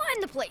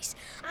offline the place.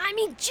 I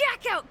mean,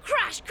 jack out,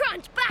 crash,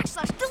 crunch,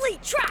 /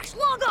 delete, trash,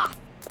 log off.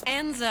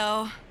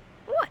 Enzo.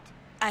 What?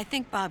 I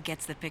think Bob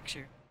gets the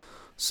picture.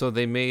 So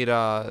they made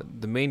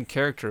the main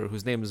character,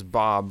 whose name is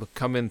Bob,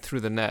 come in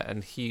through the net,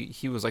 and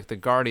he was like the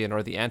guardian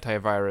or the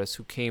antivirus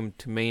who came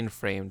to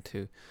Mainframe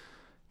to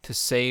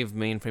save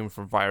Mainframe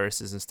from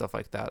viruses and stuff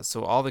like that.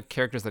 So all the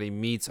characters that he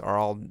meets are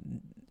all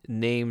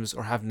names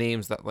or have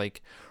names that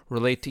like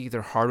relate to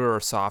either hardware or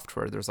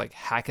software. There's like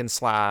Hack and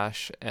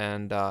Slash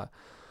and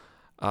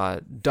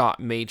Dot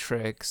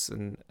Matrix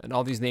and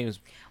all these names.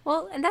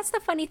 Well, and that's the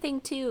funny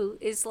thing too,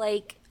 is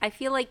like I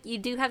feel like you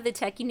do have the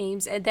techie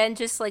names, and then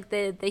just like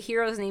the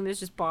hero's name is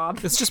just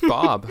Bob. It's just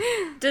Bob.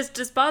 Does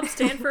Bob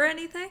stand for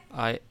anything?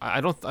 I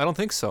don't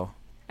think so.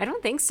 I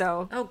don't think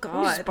so. Oh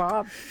God, who's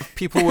Bob?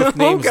 People with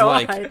names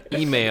like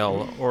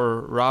Email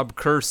or Rob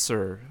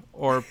Cursor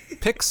or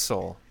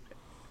Pixel.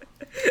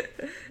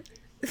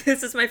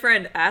 This is my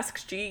friend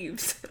Ask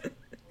Jeeves.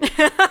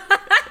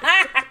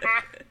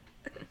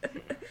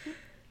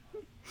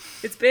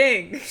 It's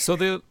Bing. So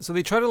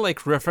they try to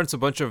like reference a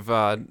bunch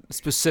of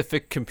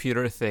specific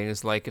computer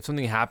things. Like if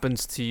something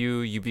happens to you,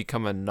 you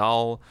become a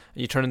null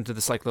and you turn into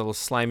this like little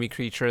slimy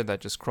creature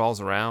that just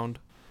crawls around.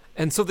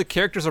 And so the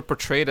characters are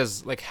portrayed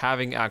as like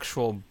having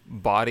actual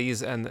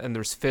bodies and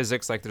there's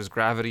physics, like there's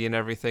gravity and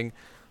everything.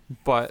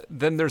 But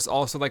then there's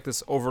also like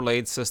this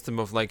overlaid system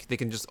of like they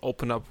can just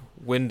open up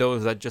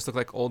windows that just look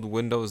like old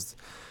Windows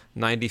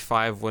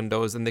 95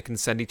 windows, and they can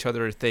send each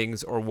other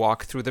things or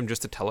walk through them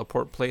just to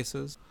teleport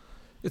places.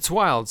 It's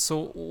wild.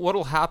 So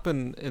what'll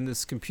happen in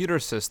this computer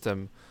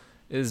system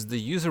is the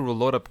user will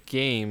load up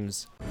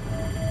games.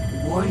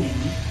 Warning,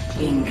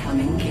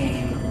 incoming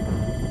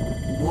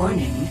game.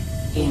 Warning,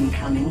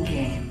 incoming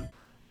game.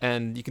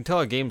 And you can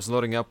tell a game's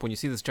loading up when you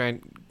see this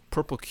giant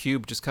purple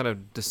cube just kind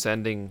of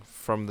descending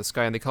from the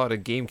sky, and they call it a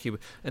game cube.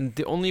 And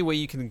the only way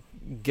you can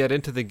get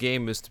into the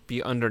game is to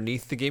be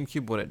underneath the game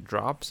cube when it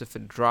drops. If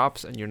it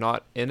drops and you're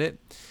not in it,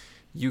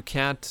 you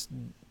can't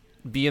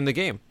be in the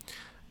game.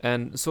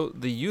 And so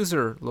the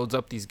user loads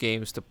up these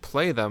games to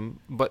play them,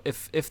 but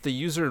if the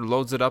user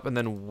loads it up and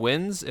then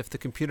wins, if the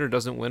computer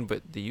doesn't win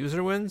but the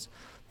user wins,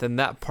 then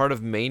that part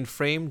of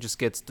Mainframe just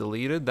gets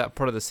deleted. That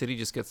part of the city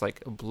just gets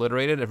like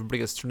obliterated. Everybody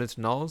gets turned into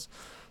nulls.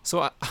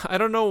 So I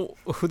don't know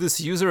who this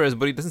user is,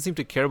 but he doesn't seem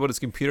to care about his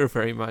computer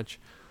very much.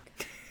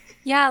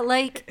 Yeah,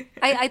 like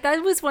I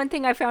that was one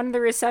thing I found in the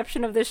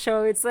reception of the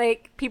show. It's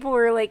like people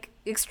were like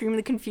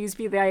extremely confused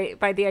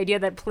by the idea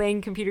that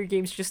playing computer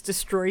games just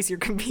destroys your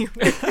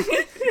computer.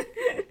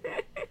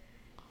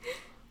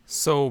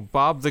 So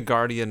Bob the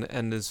Guardian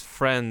and his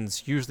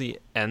friends, usually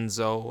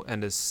Enzo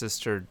and his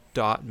sister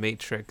Dot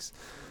Matrix,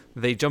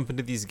 they jump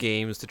into these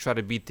games to try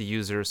to beat the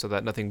user so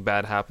that nothing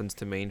bad happens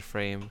to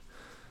Mainframe.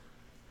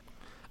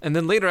 And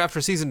then later,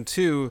 after season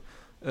 2,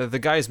 the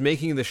guys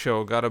making the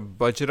show got a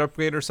budget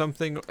upgrade or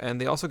something,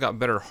 and they also got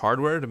better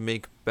hardware to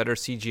make better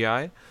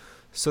CGI.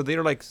 So they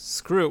were like,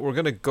 screw it, we're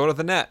going to go to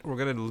the net. We're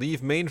going to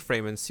leave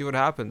Mainframe and see what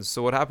happens.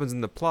 So what happens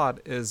in the plot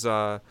is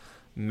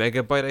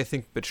Megabyte, I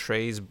think,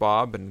 betrays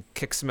Bob and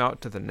kicks him out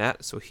to the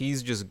net. So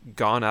he's just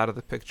gone out of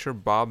the picture.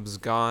 Bob's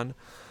gone.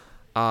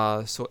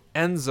 So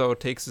Enzo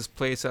takes his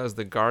place as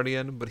the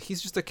Guardian, but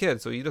he's just a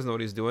kid, so he doesn't know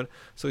what he's doing.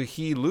 So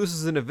he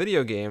loses in a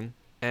video game,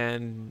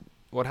 and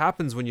what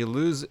happens when you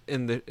lose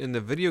in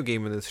the video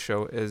game in this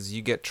show is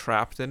you get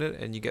trapped in it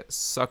and you get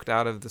sucked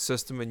out of the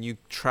system and you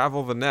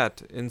travel the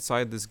net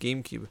inside this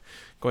GameCube,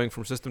 going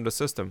from system to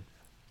system.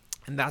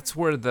 And that's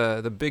where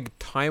the big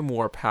time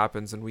warp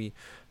happens, and we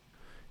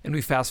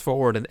fast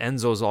forward and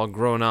Enzo's all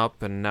grown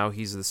up and now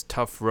he's this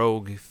tough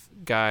rogue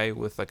guy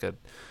with like a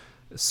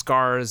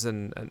scars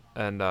and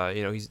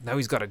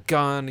he's got a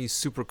gun. He's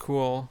super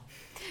cool.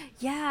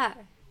 Yeah,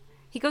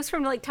 he goes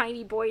from like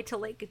tiny boy to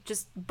like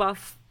just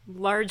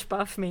large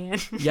buff man.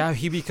 Yeah,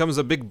 he becomes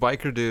a big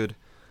biker dude,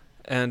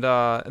 and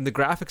the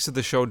graphics of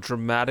the show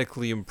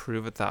dramatically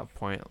improve at that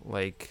point.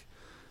 Like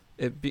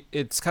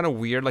it's kind of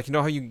weird. Like, you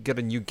know how you get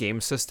a new game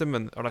system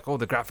and are like, oh,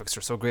 the graphics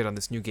are so great on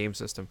this new game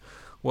system.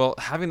 Well,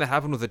 having that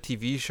happen with a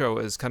TV show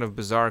is kind of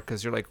bizarre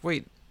because you're like,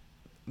 wait,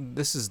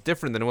 this is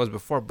different than it was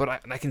before, but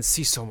I can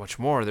see so much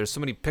more. There's so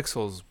many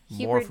pixels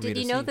more for me to see.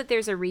 Did you know that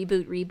there's a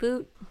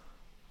reboot?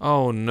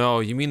 Oh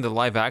no, you mean the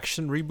live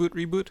action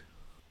reboot?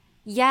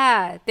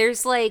 Yeah,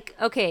 there's like,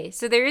 okay,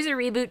 so there is a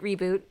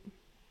reboot.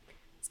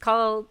 It's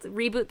called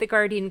Reboot the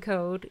Guardian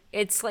Code.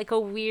 It's like a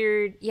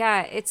weird,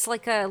 it's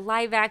like a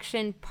live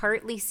action,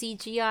 partly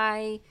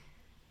CGI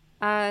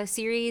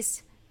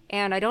series,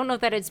 and I don't know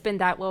that it's been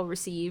that well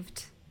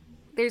received.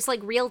 There's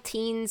like real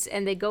teens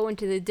and they go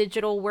into the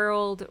digital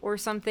world or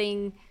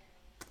something.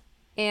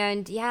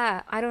 And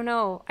yeah, I don't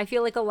know. I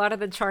feel like a lot of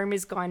the charm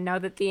is gone now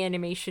that the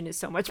animation is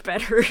so much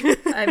better.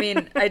 I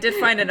mean, I did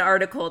find an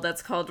article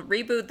that's called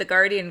Reboot the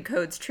Guardian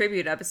Code's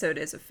tribute episode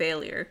is a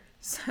failure.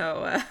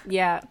 So,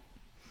 yeah.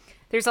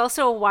 There's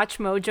also a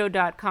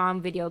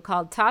WatchMojo.com video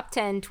called Top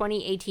 10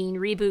 2018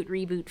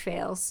 Reboot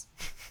Fails.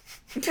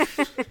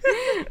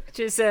 Which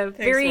is a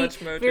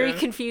very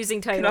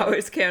confusing title. Can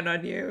always count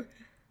on you.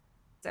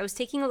 I was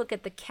taking a look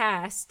at the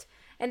cast,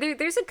 and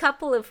there's a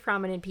couple of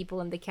prominent people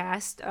in the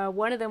cast.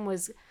 One of them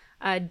was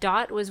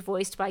Dot was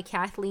voiced by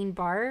Kathleen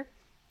Barr,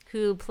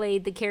 who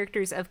played the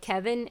characters of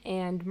Kevin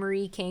and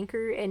Marie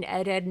Kanker and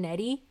Ed, Edd n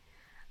Eddy.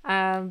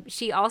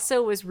 She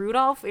also was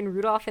Rudolph in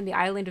Rudolph and the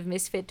Island of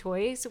Misfit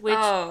Toys, which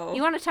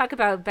you want to talk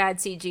about bad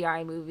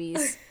CGI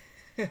movies.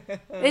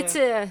 That's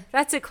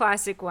a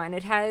classic one.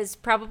 It has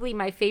probably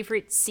my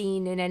favorite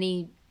scene in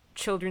any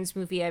children's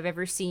movie I've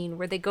ever seen,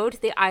 where they go to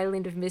the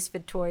Island of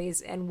Misfit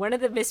Toys, and one of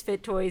the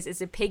Misfit Toys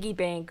is a piggy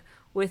bank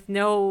with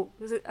no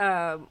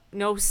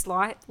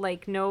slot,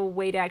 like no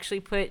way to actually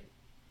put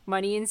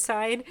money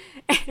inside.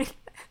 And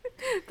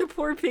the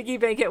poor piggy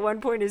bank at one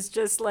point is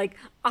just like,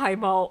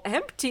 I'm all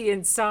empty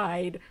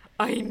inside.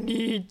 I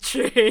need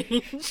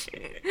change.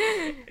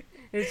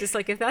 It's just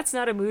like, if that's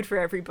not a mood for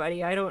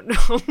everybody, I don't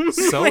know.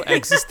 So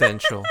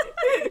existential.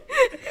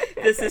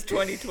 This is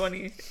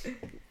 2020.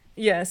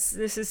 Yes,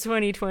 this is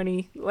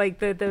 2020. Like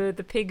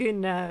the pig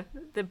in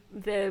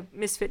the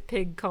misfit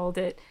pig called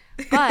it.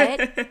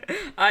 But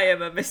I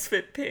am a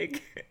misfit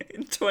pig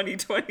in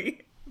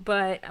 2020.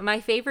 But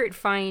my favorite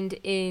find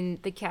in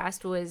the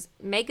cast was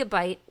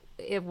Megabyte.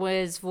 It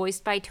was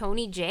voiced by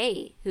Tony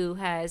Jay, who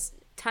has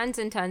tons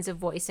and tons of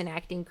voice and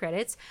acting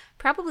credits,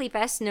 probably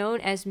best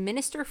known as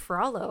Minister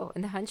Frollo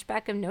in The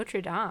Hunchback of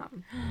Notre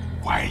Dame.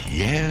 Why,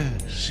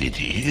 yes,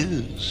 it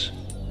is.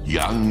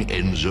 Young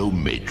Enzo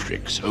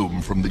Matrix,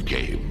 home from the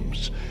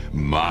games.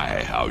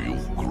 My, how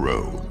you've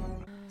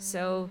grown.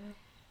 So,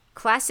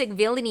 classic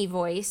villainy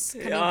voice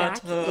coming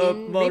back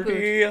in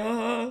Maria,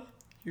 Reboot.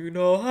 you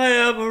know I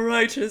am a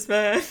righteous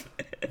man.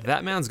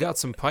 That man's got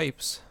some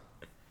pipes.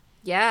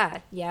 Yeah.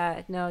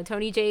 No,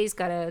 Tony Jay's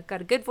got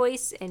a good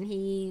voice, and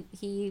he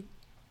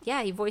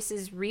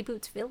voices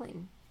Reboot's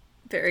villain.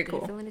 Very Good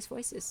cool. at villainous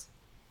voices.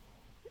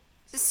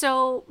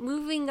 So,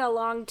 moving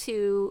along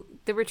to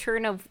the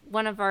return of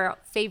one of our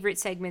favorite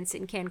segments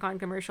in CanCon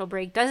Commercial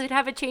Break, does it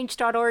have a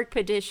Change.org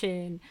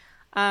petition?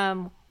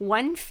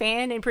 One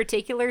fan in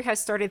particular has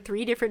started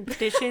 3 different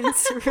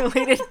petitions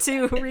related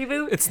to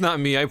Reboot. It's not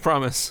me, I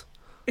promise.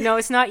 No,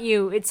 it's not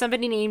you. It's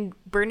somebody named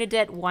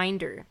Bernadette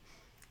Winder.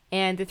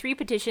 And the 3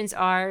 petitions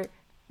are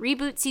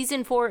Reboot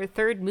Season 4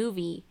 3rd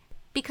movie,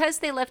 because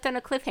they left on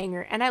a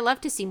cliffhanger, and I love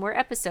to see more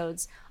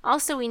episodes.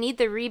 Also, we need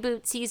the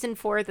Reboot Season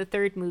 4 the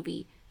 3rd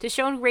movie. To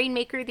show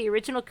Rainmaker the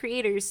original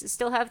creators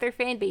still have their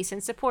fan base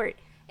and support.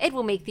 It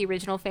will make the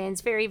original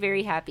fans very,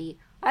 very happy.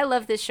 I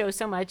love this show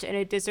so much, and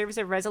it deserves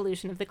a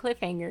resolution of the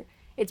cliffhanger.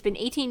 It's been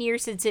 18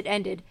 years since it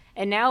ended,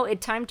 and now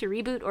it's time to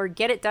reboot or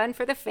get it done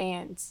for the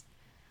fans.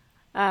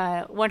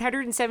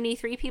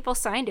 173 people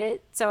signed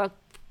it, so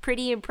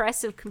pretty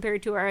impressive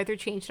compared to our other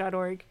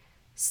Change.org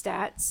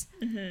stats.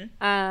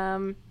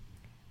 Mm-hmm.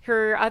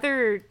 Her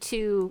other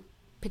 2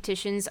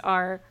 petitions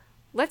are,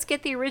 let's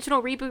get the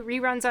original Reboot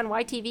reruns on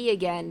YTV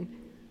again.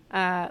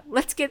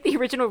 Let's get the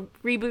original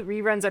Reboot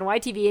reruns on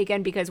YTV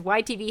again because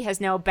YTV has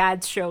now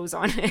bad shows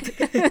on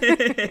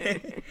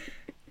it.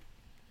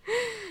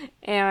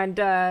 And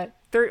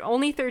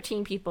only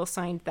 13 people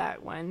signed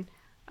that one.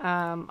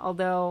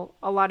 Although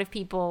a lot of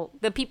people,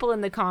 the people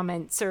in the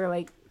comments are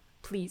like,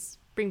 please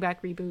bring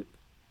back Reboot.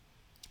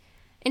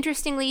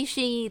 Interestingly,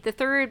 the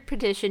third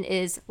petition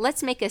is,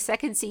 let's make a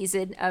second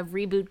season of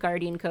Reboot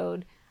Guardian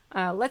Code.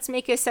 Let's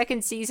make a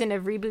second season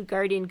of Reboot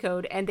Guardian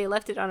Code, and they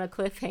left it on a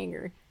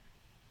cliffhanger.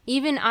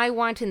 Even I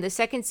want in the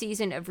second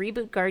season of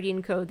Reboot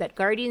Guardian Code that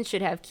Guardians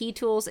should have key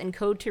tools and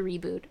code to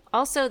reboot.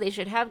 Also, they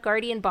should have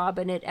Guardian Bob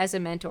in it as a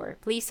mentor.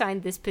 Please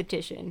sign this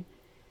petition.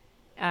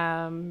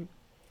 And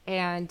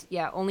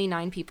yeah, only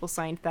 9 people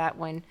signed that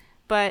one.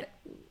 But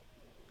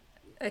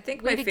I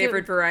think my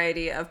favorite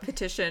variety of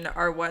petition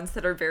are ones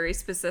that are very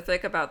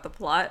specific about the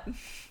plot.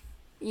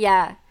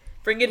 Yeah.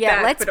 Bring it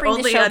back, let's but bring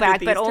only the show under back,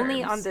 these but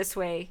only terms. on this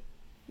way.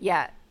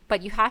 Yeah,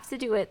 but you have to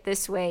do it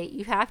this way.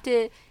 You have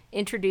to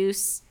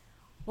introduce...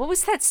 What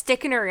was that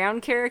sticking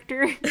around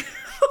character?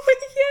 Oh,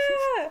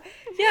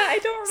 yeah, I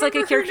don't remember. It's like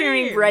a character her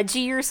name. named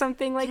Reggie or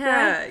something like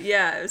that.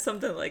 Yeah,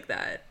 something like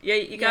that. Yeah,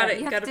 you gotta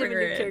bring her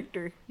in.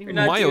 Character. You're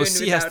not My doing OC has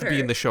to without be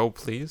in her. the show,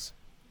 please.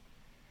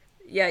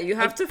 Yeah, you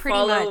have to pretty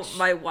follow much.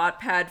 my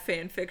Wattpad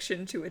fan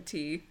fiction to a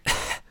T.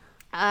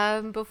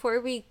 Before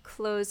we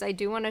close, I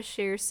do want to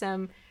share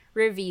some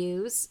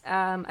reviews.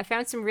 I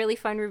found some really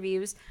fun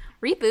reviews.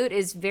 Reboot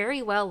is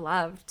very well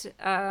loved.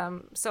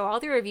 So all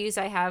the reviews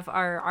I have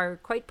are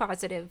quite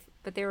positive,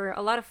 but they were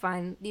a lot of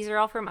fun. These are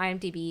all from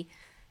IMDb.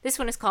 This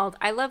one is called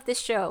I Love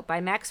This Show by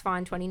Max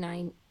Vaughn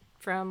 29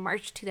 from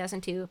March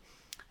 2002.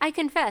 I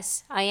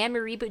confess, I am a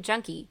reboot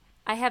junkie.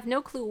 I have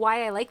no clue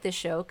why I like this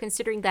show,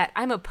 considering that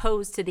I'm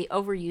opposed to the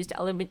overused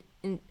element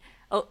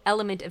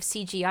of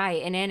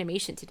CGI in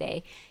animation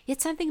today.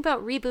 Yet something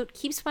about Reboot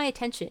keeps my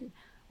attention.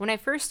 When I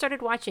first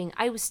started watching,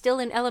 I was still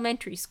in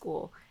elementary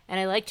school, and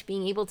I liked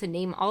being able to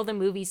name all the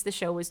movies the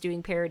show was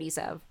doing parodies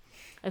of.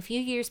 A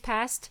few years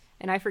passed,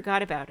 and I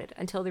forgot about it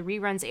until the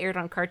reruns aired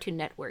on Cartoon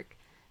Network.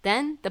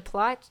 Then, the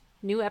plot,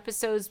 new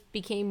episodes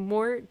became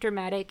more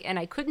dramatic, and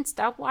I couldn't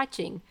stop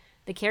watching.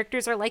 The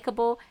characters are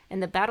likable,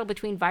 and the battle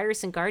between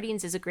Virus and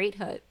Guardians is a great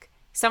hook.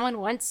 Someone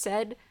once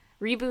said,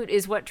 Reboot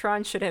is what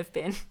Tron should have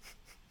been.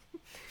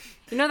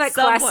 You know that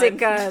classic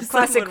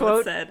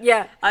quote? Said.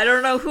 Yeah. I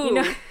don't know who, You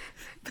know-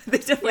 but they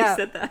definitely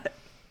said that.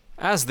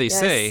 As they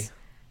say.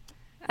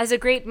 As a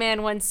great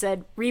man once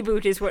said,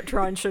 Reboot is what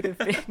Tron should have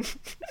been.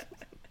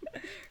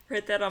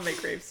 Write that on my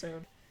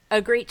gravestone. A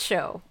great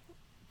show.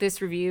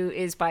 This review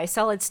is by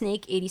Solid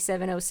Snake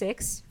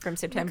 8706 from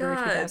September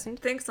 2000.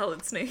 Thanks,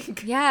 Solid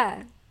Snake.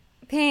 Yeah,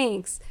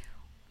 thanks.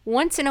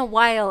 Once in a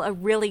while, a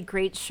really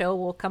great show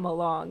will come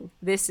along.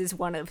 This is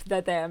one of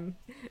them.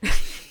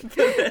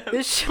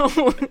 This show...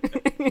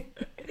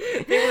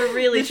 They were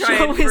really The trying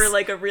show for is-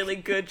 like a really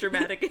good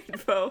dramatic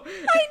info.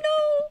 I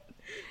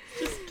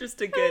know! Just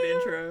a good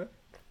intro.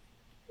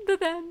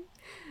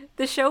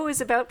 The show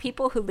is about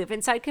people who live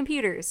inside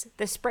computers.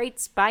 The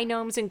sprites,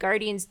 binomes, and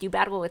guardians do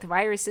battle with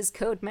viruses,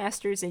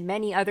 codemasters, and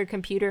many other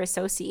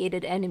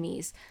computer-associated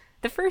enemies.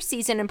 The first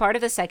season and part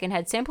of the second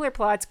had simpler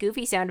plots,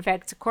 goofy sound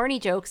effects, corny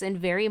jokes, and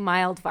very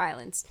mild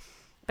violence.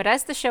 But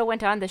as the show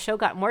went on, the show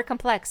got more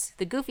complex.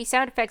 The goofy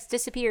sound effects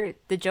disappeared,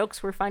 the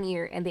jokes were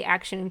funnier, and the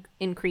action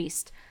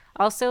increased.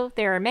 Also,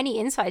 there are many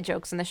inside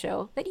jokes in the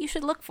show that you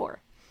should look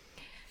for.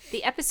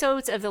 The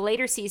episodes of the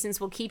later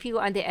seasons will keep you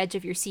on the edge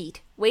of your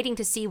seat, waiting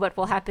to see what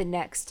will happen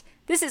next.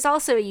 This is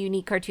also a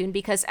unique cartoon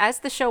because as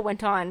the show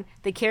went on,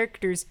 the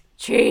characters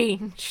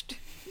changed.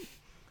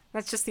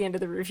 That's just the end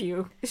of the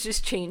review. It's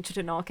just changed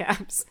in all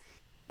caps.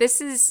 This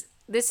is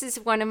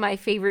one of my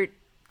favorite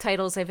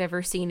titles I've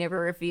ever seen of a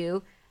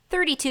review.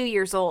 32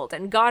 years old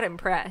and got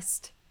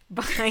impressed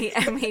by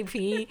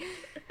MAP.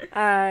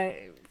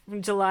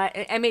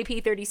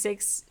 MAP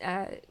 36,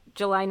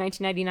 July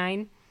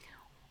 1999.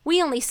 We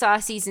only saw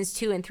seasons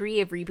 2 and 3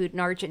 of Reboot in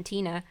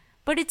Argentina,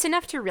 but it's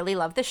enough to really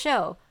love the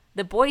show.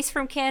 The boys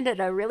from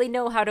Canada really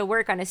know how to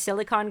work on a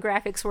Silicon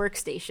Graphics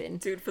workstation.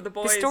 Dude, for the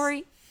boys. The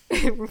story...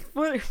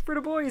 for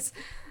the boys.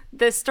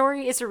 The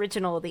story is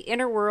original. The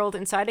inner world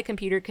inside a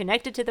computer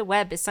connected to the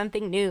web is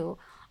something new.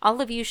 All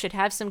of you should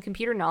have some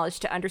computer knowledge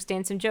to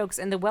understand some jokes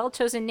and the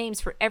well-chosen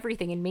names for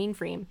everything in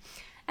Mainframe.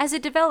 As a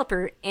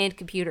developer and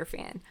computer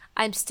fan,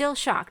 I'm still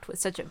shocked with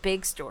such a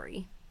big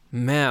story.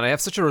 Man, I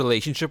have such a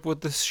relationship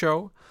with this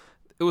show.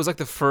 It was like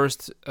the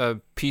first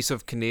piece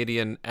of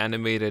Canadian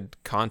animated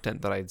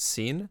content that I'd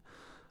seen.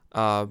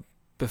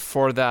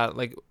 Before that,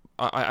 like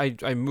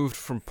I moved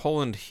from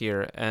Poland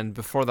here, and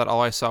before that,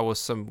 all I saw was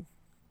some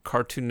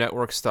Cartoon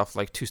Network stuff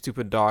like Two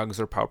Stupid Dogs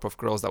or Powerpuff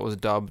Girls that was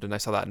dubbed, and I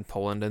saw that in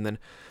Poland. And then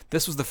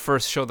this was the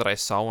first show that I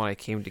saw when I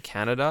came to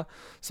Canada.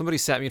 Somebody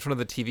sat me in front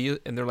of the TV,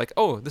 and they're like,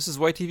 "Oh, this is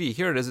YTV.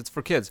 Here it is. It's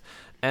for kids."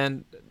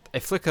 And I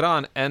flick it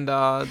on, and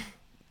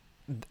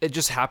it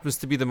just happens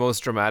to be the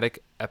most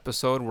dramatic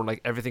episode where like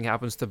everything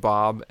happens to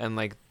Bob, and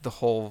like the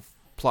whole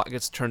plot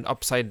gets turned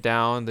upside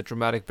down, the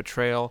dramatic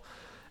betrayal,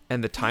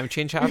 and the time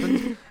change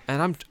happens.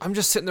 And I'm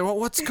just sitting there, well,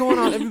 what's going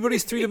on?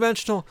 Everybody's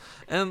three-dimensional,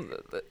 and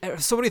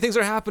so many things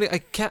are happening. I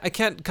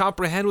can't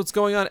comprehend what's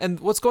going on, and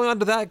what's going on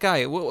to that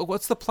guy.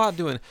 What's the plot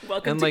doing?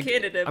 Welcome and to like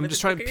Canada. I'm just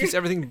trying to piece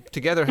everything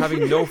together,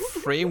 having no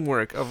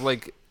framework of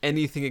like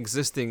anything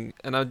existing,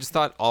 and I just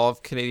thought all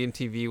of Canadian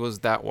TV was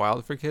that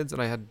wild for kids,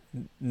 and I had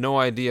no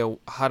idea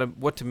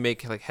what to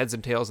make like heads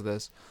and tails of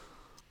this.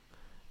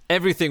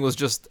 everything was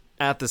just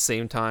at the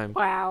same time.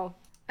 Wow.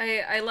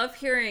 I love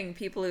hearing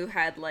people who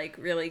had like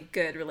really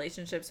good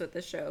relationships with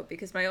the show,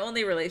 because my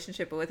only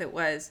relationship with it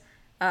was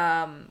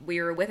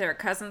we were with our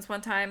cousins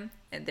one time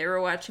and they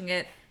were watching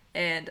it,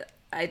 and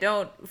I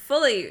don't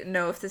fully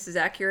know if this is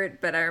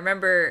accurate, but I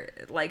remember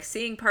like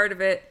seeing part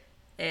of it,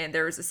 and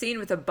there was a scene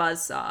with a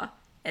buzzsaw,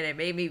 and it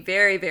made me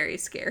very, very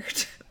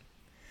scared.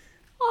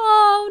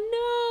 Oh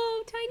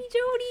no, Tiny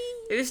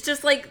Jody. It was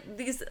just like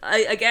these,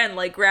 again,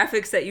 like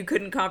graphics that you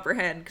couldn't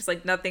comprehend because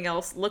like nothing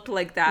else looked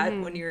like that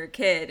when you're a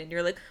kid, and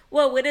you're like,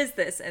 whoa, what is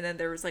this? And then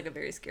there was like a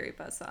very scary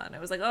buzzsaw, and I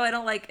was like, oh, I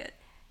don't like it.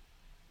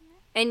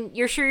 And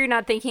you're sure you're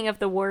not thinking of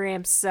the War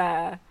Amps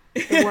ad,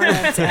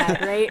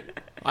 right?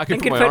 I can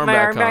put my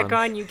arm back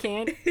on. You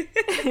can't.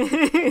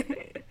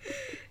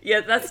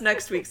 Yeah, that's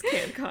next week's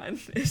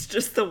CanCon. It's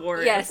just the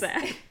War Amps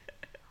ad.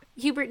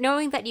 Hubert,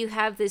 knowing that you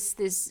have this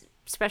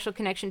special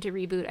connection to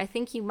Reboot, I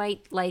think you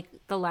might like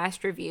the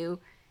last review.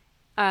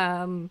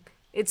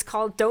 It's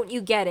called Don't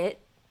You Get It?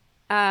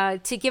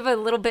 To give a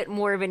little bit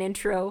more of an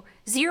intro,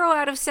 0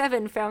 out of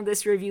 7 found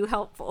this review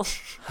helpful.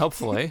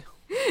 Helpful, eh?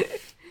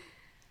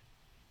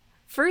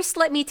 First,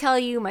 let me tell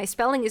you, my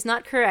spelling is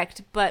not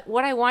correct, but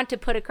what I want to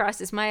put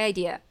across is my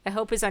idea. I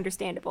hope is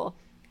understandable.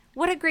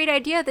 What a great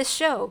idea, this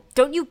show.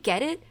 Don't you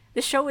get it?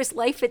 The show is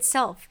life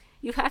itself.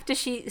 You have to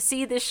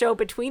see this show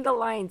between the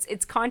lines.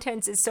 Its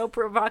contents is so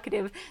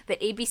provocative that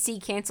ABC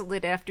canceled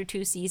it after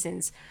 2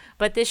 seasons.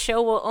 But this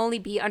show will only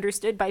be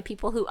understood by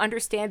people who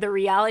understand the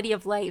reality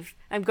of life.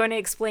 I'm going to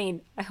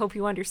explain. I hope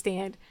you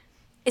understand.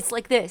 It's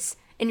like this.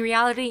 In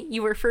reality,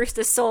 you were first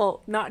a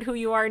soul, not who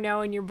you are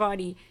now in your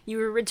body. You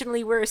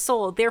originally were a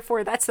soul,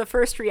 therefore that's the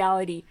first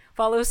reality.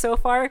 Follow so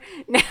far?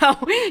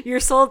 Now, your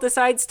soul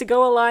decides to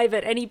go alive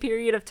at any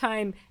period of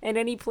time and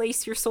any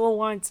place your soul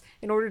wants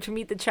in order to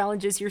meet the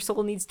challenges your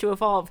soul needs to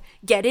evolve.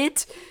 Get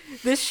it?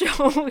 This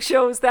show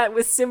shows that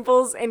with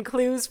symbols and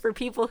clues for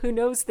people who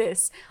knows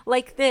this.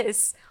 Like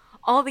this.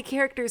 All the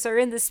characters are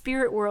in the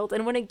spirit world,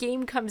 and when a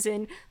game comes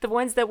in, the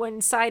ones that went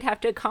inside have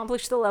to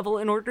accomplish the level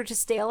in order to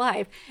stay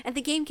alive. And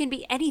the game can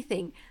be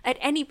anything, at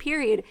any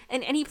period,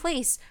 and any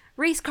place.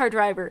 Race car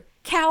driver,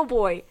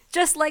 cowboy,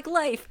 just like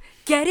life.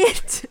 Get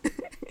it?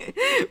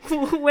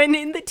 When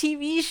in the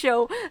TV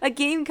show, a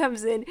game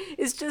comes in,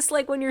 it's just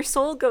like when your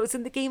soul goes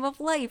in the game of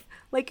life,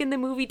 like in the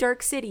movie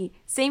Dark City.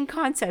 Same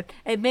concept.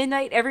 At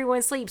midnight,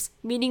 everyone sleeps,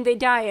 meaning they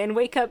die and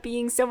wake up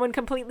being someone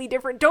completely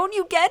different. Don't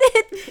you get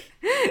it?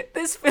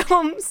 These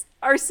films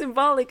are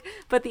symbolic,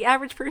 but the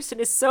average person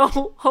is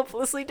so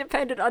hopelessly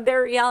dependent on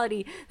their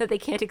reality that they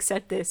can't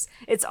accept this.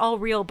 It's all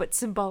real but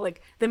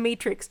symbolic. The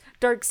Matrix,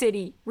 Dark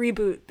City,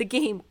 Reboot, the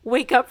game.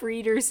 Wake up,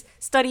 readers.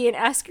 Study and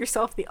ask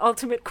yourself the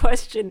ultimate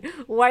question.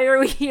 Why are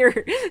we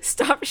here?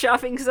 Stop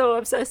shopping so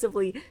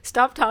obsessively.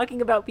 Stop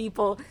talking about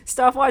people.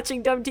 Stop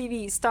watching dumb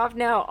TV. Stop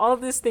now. All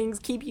these things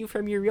keep you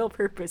from your real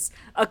purpose.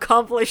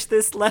 Accomplish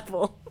this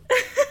level.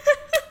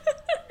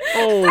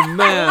 Oh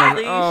man.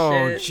 Holy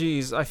Oh shit.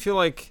 jeez. I feel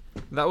like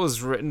that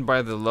was written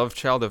by the love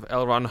child of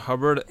L. Ron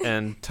Hubbard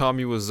and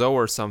Tommy Wiseau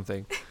or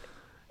something.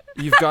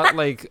 You've got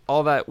like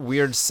all that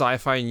weird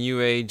sci-fi new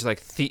age,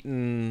 like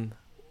Thetan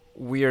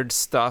weird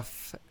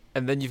stuff,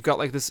 and then you've got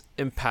like this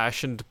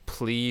impassioned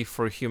plea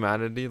for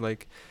humanity,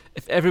 like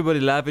if everybody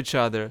loved each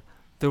other,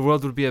 the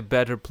world would be a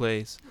better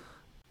place.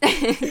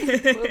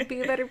 It would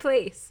be a better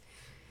place.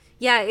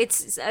 Yeah,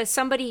 it's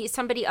somebody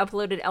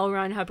uploaded L.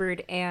 Ron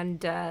Hubbard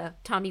and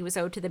Tommy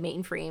Wiseau to the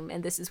mainframe,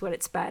 and this is what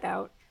it spat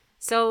out.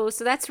 So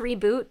that's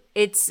Reboot.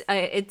 It's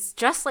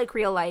just like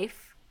real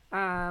life.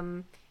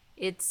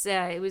 It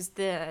was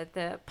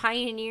the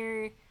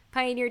pioneer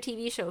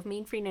TV show of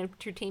mainframe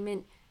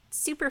entertainment.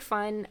 Super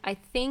fun. I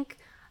think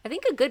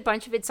a good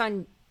bunch of it's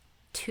on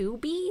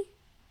Tubi.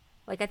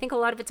 Like I think a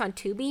lot of it's on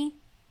Tubi,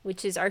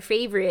 which is our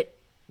favorite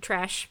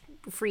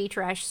free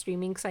trash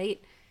streaming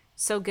site.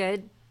 So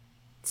good.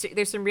 So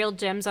there's some real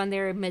gems on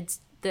there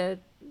amidst the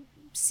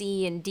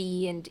C and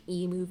D and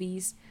E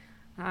movies.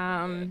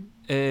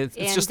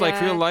 It's just like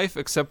real life,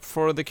 except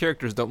for the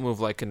characters don't move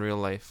like in real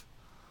life.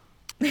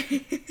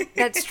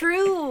 That's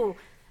true.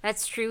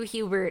 That's true,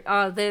 Hubert.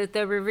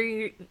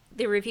 The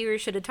reviewer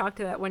should have talked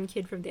to that one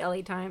kid from the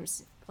LA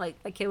Times.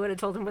 Like that kid would have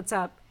told him what's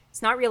up.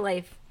 It's not real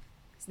life,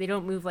 because they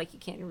don't move like you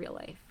can in real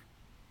life.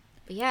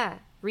 But yeah,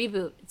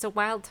 Reboot. It's a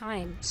wild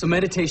time. So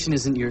meditation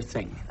isn't your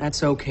thing.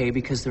 That's okay,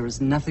 because there is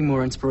nothing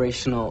more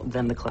inspirational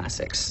than the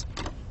classics.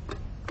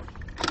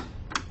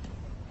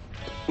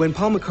 When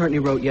Paul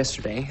McCartney wrote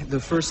Yesterday, the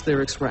first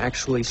lyrics were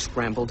actually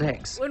scrambled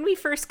eggs. When we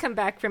first come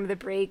back from the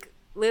break,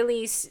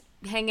 Lily's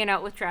hanging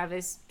out with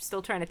Travis,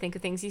 still trying to think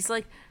of things. He's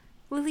like,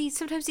 Lily,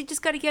 sometimes you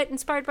just gotta get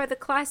inspired by the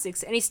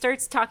classics. And he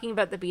starts talking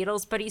about the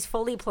Beatles, but he's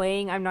fully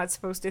playing I'm Not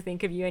Supposed to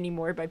Think of You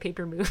Anymore by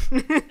Paper Moon.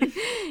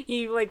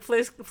 He like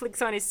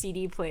flicks on his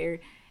CD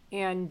player,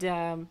 and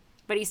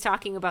but he's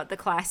talking about the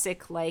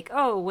classic, like,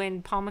 oh,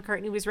 when Paul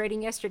McCartney was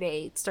writing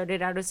Yesterday, it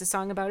started out as a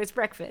song about his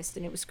breakfast,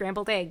 and it was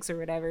scrambled eggs or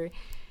whatever.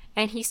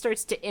 And he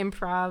starts to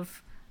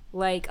improv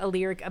like a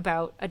lyric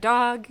about a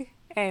dog,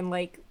 and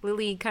like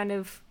Lily kind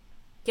of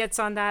gets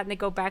on that, and they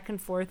go back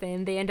and forth,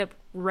 and they end up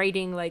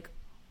writing like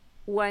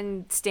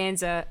one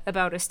stanza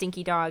about a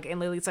stinky dog, and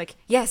Lily's like,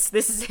 yes,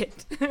 this is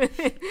it.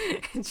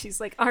 And she's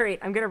like, all right,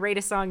 I'm gonna write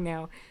a song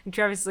now. And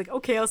Travis is like,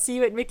 okay, I'll see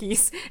you at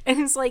Mickey's. And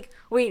it's like,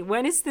 wait,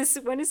 when is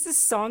this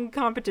song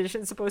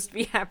competition supposed to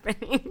be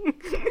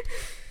happening?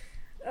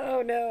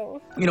 Oh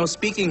no. You know,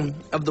 speaking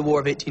of the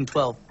War of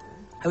 1812,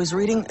 I was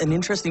reading an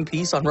interesting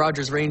piece on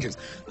Rogers Rangers.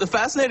 The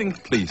fascinating...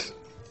 Please.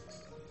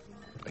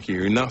 I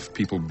hear enough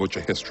people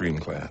butcher history in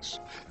class.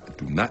 I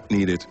do not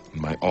need it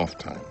in my off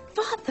time.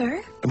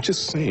 Father? I'm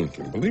just saying,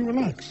 Kimberly,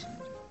 relax.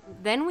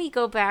 Then we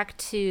go back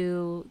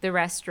to the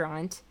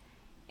restaurant,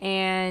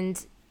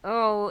 and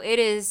it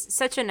is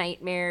such a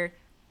nightmare.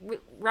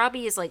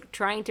 Robbie is like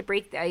trying to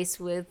break the ice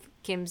with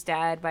Kim's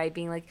dad by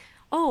being like,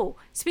 oh,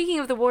 speaking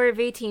of the War of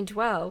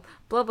 1812,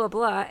 blah, blah,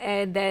 blah.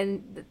 And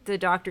then the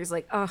doctor's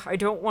like, oh, I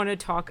don't want to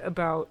talk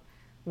about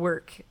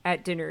work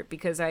at dinner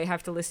because I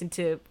have to listen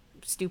to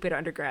stupid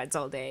undergrads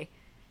all day.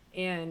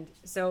 And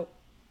so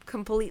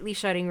completely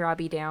shutting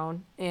Robbie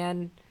down.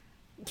 And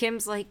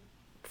Kim's like,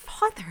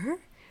 Father?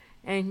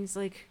 And he's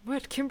like,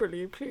 what,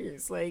 Kimberly,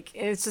 please? Like,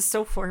 and it's just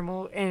so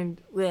formal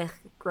and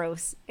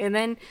gross. And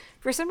then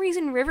for some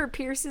reason, River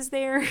Pierce is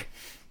there.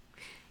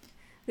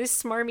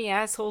 This smarmy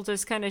asshole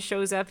just kind of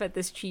shows up at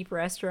this cheap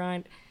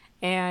restaurant,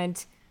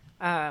 and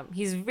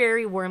he's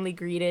very warmly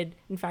greeted.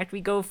 In fact, we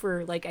go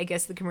for, like, I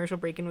guess the commercial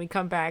break, and we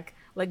come back,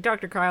 like,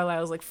 Dr.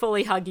 Carlisle's, like,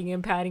 fully hugging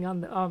him, patting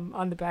on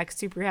the back,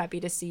 super happy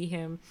to see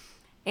him.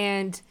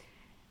 And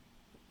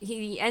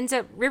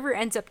River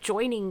ends up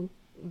joining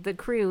the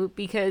crew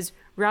because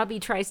Robbie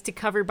tries to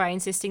cover by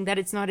insisting that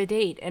it's not a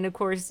date. And, of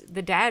course,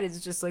 the dad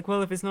is just like,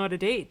 well, if it's not a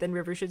date, then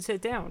River should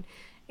sit down.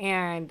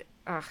 And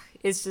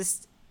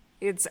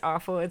it's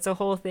awful. It's a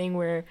whole thing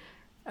where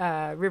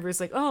River's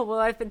like, oh, well,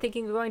 I've been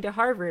thinking of going to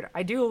Harvard.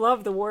 I do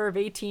love the War of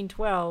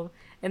 1812.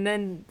 And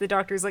then the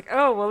doctor's like,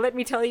 oh, well, let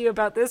me tell you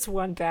about this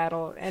one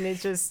battle. And it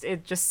just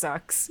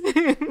sucks.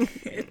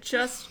 It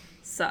just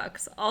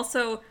sucks.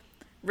 Also,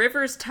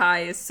 River's tie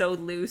is so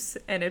loose,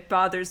 and it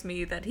bothers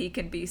me that he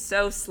can be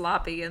so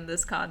sloppy in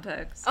this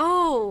context.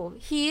 Oh,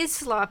 he is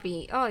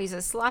sloppy. Oh, he's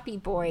a sloppy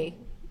boy.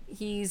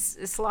 He's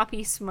a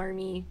sloppy,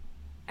 smarmy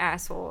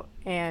asshole,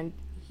 and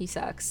he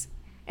sucks.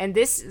 And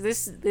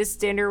this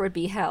dinner would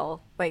be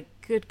hell. Like,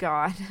 good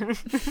God.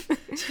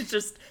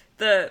 Just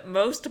the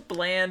most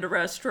bland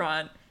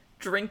restaurant,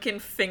 drinking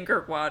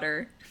finger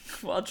water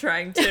while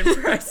trying to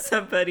impress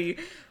somebody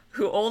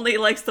who only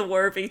likes the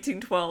War of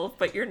 1812,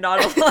 but you're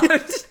not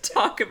allowed to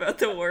talk about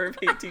the War of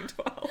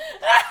 1812.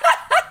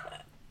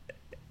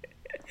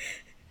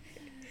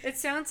 It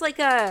sounds like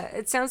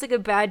a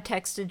bad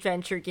text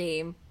adventure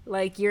game.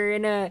 Like you're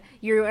in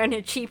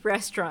a cheap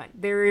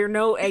restaurant. There are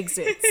no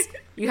exits.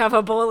 You have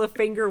a bowl of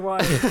finger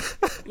water.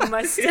 You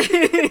must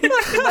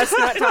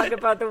not talk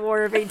about the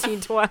War of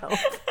 1812.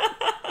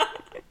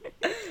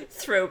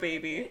 Throw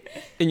baby.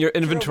 In your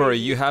inventory,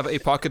 you have a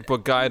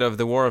pocketbook guide of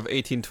the War of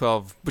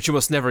 1812, but you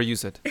must never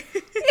use it.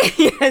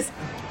 Yes.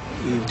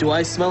 Do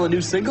I smell a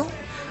new single?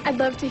 I'd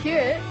love to hear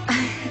it.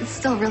 It's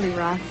still really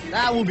rough.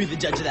 I will be the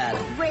judge of that.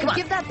 Ray,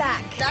 give that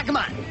back. Come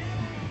on.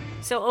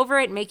 So over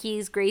at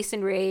Mickey's, Grace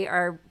and Ray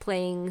are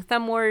playing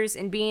Thumb Wars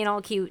and being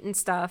all cute and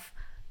stuff.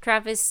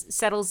 Travis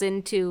settles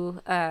in to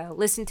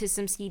listen to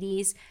some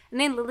CDs, and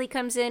then Lily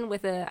comes in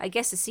with a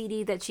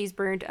CD that she's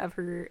burned of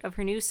her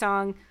new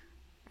song.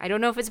 I don't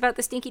know if it's about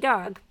the stinky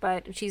dog,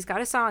 but she's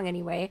got a song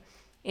anyway.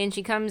 And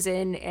she comes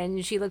in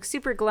and she looks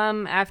super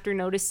glum after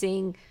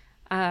noticing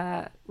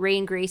Ray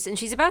and Grace, and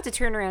she's about to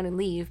turn around and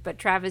leave, but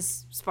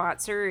Travis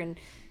spots her and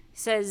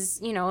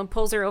says, and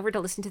pulls her over to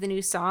listen to the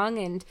new song.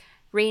 And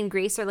Ray and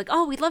Grace are like,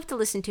 oh, we'd love to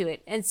listen to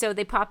it. And so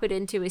they pop it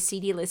into a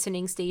CD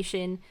listening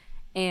station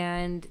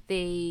and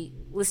they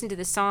listen to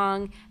the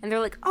song and they're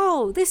like,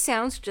 oh, this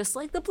sounds just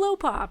like the Blow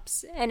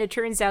Pops. And it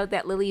turns out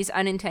that Lily's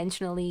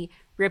unintentionally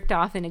ripped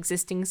off an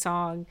existing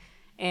song,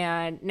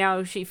 and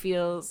now she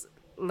feels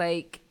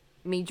like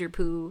Major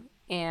Pooh,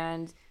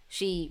 and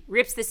she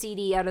rips the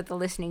CD out of the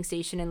listening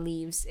station and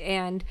leaves.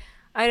 And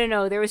I don't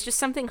know, there was just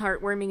something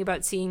heartwarming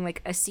about seeing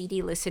like a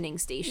CD listening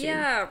station.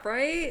 Yeah,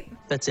 right?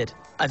 That's it.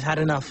 I've had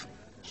enough.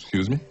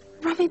 Excuse me?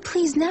 Robbie,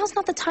 please, now's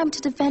not the time to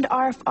defend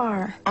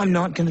RFR. I'm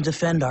not going to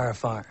defend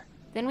RFR.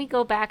 Then we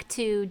go back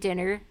to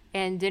dinner,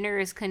 and dinner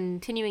is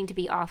continuing to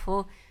be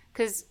awful,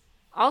 because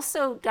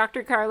also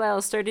Dr.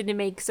 Carlisle started to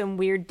make some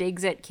weird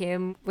digs at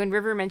Kim. When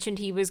River mentioned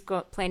he was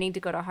planning to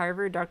go to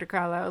Harvard, Dr.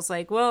 Carlisle's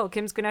like, well,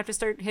 Kim's going to have to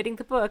start hitting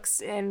the books.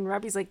 And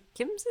Robbie's like,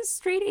 Kim's a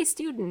straight A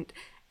student.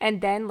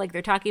 And then, like,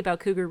 they're talking about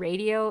Cougar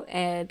Radio,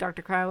 and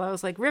Dr.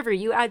 Carlisle's like, River,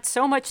 you add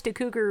so much to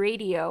Cougar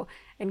Radio.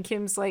 And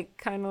Kim's like,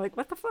 kind of like,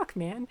 what the fuck,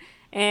 man?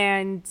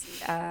 And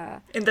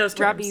in those terms.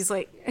 Robbie's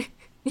like,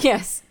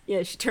 yes,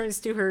 yeah. She turns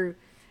to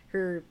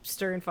her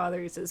stern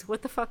father. He says,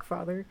 what the fuck,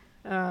 father?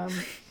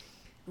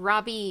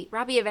 Robbie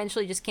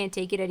eventually just can't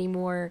take it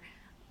anymore.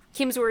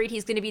 Kim's worried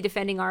he's going to be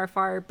defending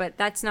RFR, but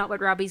that's not what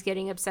Robbie's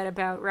getting upset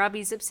about.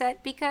 Robbie's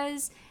upset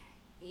because,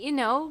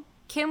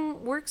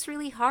 Kim works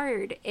really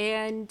hard,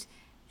 and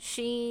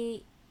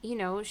she,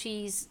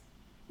 she's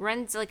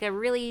runs like a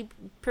really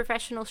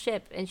professional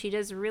ship, and she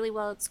does really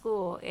well at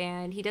school,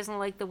 and he doesn't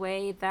like the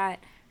way that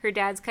her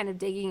dad's kind of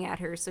digging at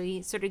her. So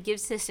he sort of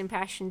gives this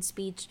impassioned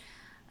speech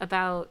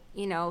about,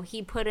 you know,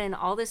 he put in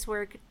all this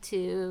work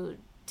to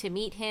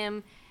meet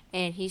him,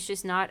 and he's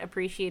just not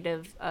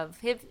appreciative of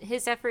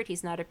his effort.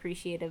 He's not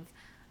appreciative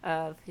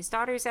of his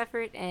daughter's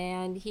effort,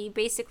 and he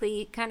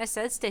basically kind of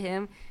says to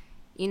him,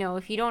 you know,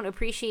 if you don't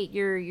appreciate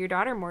your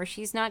daughter more,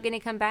 she's not going to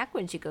come back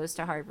when she goes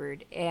to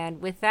Harvard.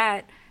 And with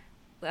that,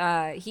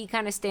 he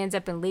kind of stands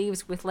up and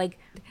leaves with, like,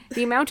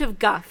 the amount of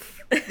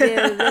guff,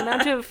 the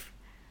amount of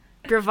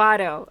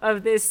bravado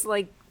of this,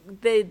 like,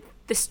 the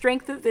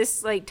strength of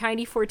this, like,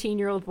 tiny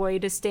 14-year-old boy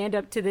to stand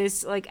up to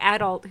this, like,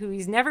 adult who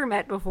he's never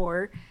met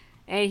before.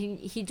 And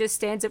he just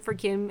stands up for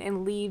Kim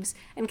and leaves.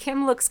 And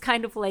Kim looks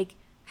kind of, like,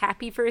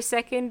 happy for a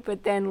second,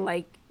 but then,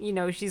 like, you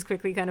know, she's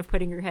quickly kind of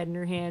putting her head in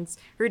her hands.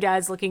 Her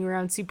dad's looking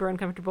around super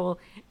uncomfortable.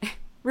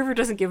 River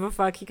doesn't give a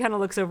fuck. He kind of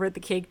looks over at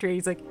the cake tray.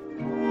 He's like,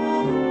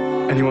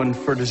 anyone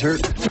for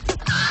dessert?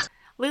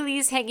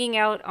 Lily's hanging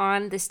out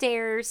on the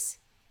stairs,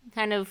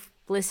 kind of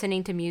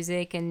listening to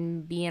music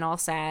and being all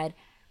sad.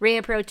 Ray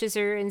approaches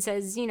her and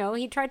says, you know,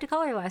 he tried to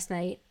call her last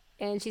night.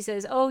 And she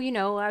says, oh, you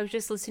know, I was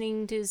just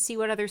listening to see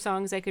what other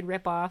songs I could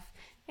rip off.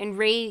 And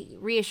Ray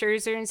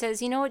reassures her and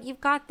says, you know what,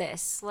 you've got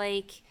this.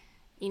 Like,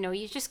 you know,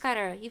 you've got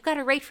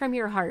to write from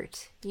your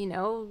heart. You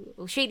know,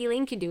 Shady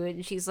Lane can do it.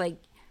 And she's like,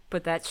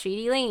 but that's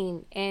Shady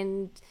Lane.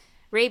 And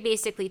Ray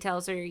basically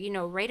tells her, you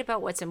know, write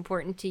about what's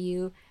important to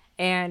you.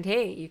 And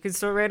hey, you can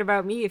still write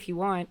about me if you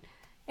want.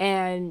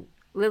 And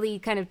Lily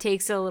kind of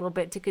takes a little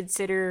bit to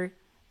consider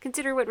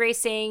what Ray's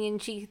saying,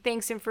 and she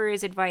thanks him for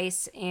his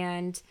advice.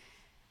 And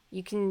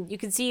you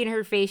can see in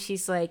her face,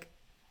 she's like,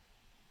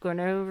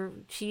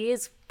 she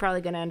is probably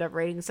gonna end up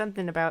writing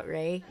something about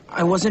Ray.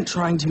 I wasn't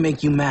trying to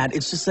make you mad.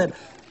 It's just that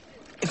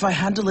if I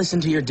had to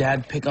listen to your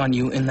dad pick on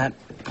you in that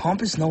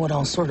pompous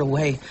know-it-all sort of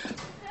way,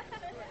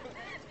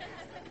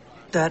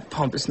 that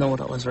pompous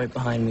know-it-all is right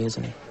behind me,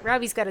 isn't he?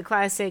 Robbie's got a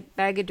classic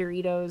bag of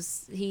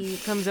Doritos. He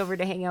comes over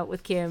to hang out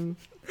with Kim.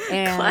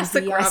 And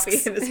classic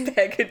Robbie and his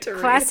bag of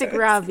Doritos.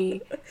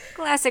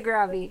 Classic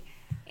Robbie.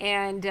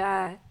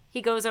 And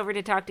he goes over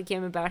to talk to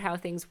Kim about how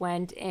things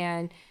went,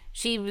 and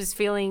she's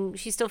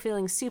still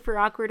feeling super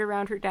awkward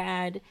around her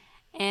dad.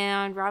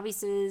 And Robbie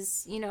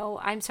says, you know,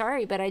 I'm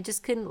sorry, but I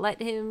just couldn't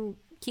let him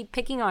keep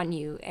picking on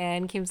you.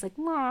 And Kim's like,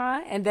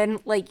 "Aw." And then,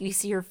 like, you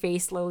see her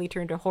face slowly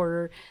turn to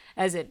horror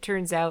as it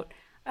turns out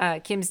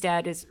Kim's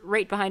dad is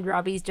right behind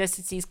Robbie's just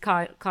as he's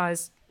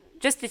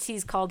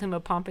called him a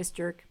pompous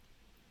jerk.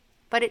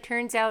 But it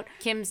turns out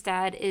Kim's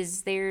dad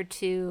is there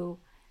to,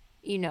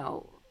 you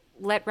know,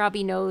 let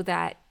Robbie know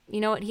that,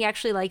 you know what, he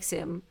actually likes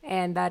him,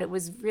 and that it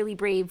was really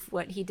brave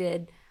what he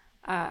did,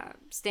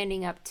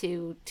 standing up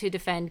to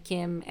defend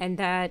Kim, and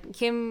that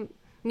Kim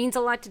means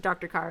a lot to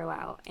Dr.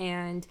 Carlisle.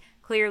 And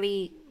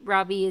clearly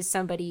Robbie is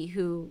somebody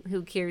who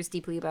cares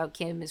deeply about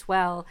Kim as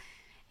well.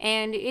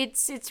 And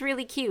it's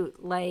really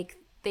cute. Like,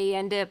 they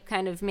end up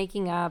kind of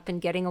making up and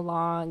getting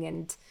along,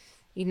 and,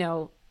 you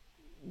know,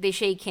 they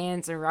shake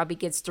hands, and Robbie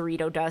gets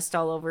Dorito dust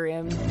all over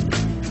him.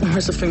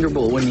 Where's the finger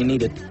bowl when you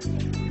need it?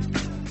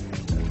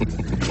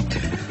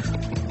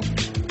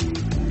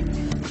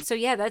 So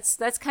yeah,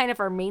 that's kind of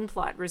our main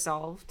plot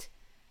resolved.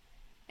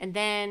 And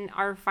then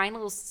our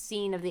final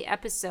scene of the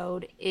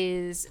episode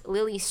is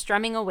Lily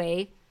strumming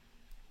away.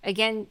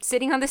 Again,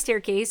 sitting on the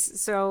staircase,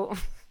 so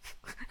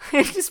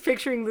I'm just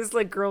picturing this,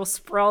 like, girl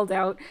sprawled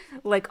out,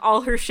 like,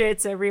 all her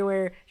shit's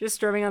everywhere, just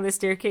strumming on the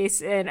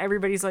staircase, and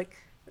everybody's like,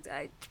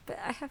 I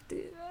have to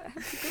go.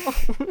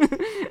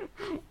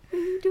 What are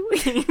you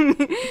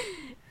doing?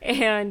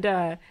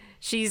 And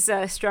she's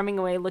strumming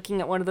away, looking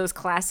at one of those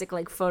classic,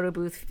 like, photo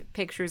booth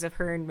pictures of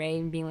her and Ray,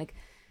 and being like,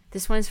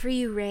 "This one's for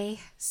you, Ray."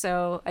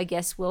 So I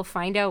guess we'll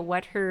find out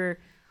what her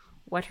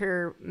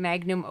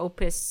magnum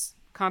opus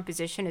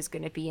composition is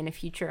going to be in a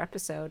future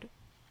episode.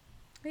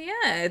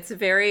 Yeah, it's a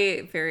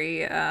very,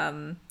 very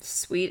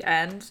sweet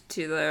end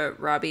to the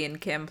Robbie and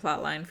Kim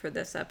plotline for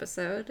this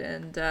episode,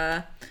 and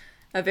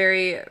a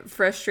very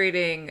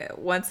frustrating,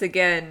 once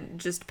again,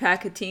 just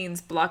pack of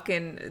teens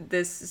blocking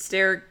this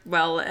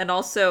stairwell. And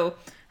also,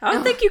 I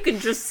don't think you can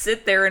just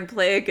sit there and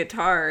play a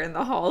guitar in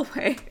the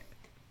hallway.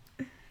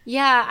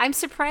 Yeah, I'm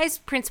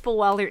surprised Principal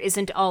Waller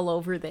isn't all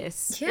over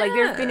this. Yeah. Like,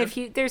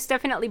 there's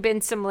definitely been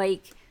some,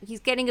 like,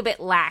 he's getting a bit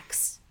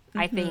lax,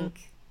 I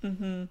think.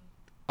 Mm-hmm.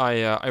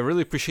 I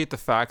really appreciate the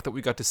fact that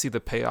we got to see the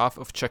payoff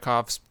of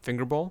Chekhov's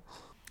finger bowl.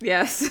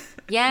 Yes.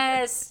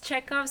 Yes,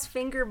 Chekhov's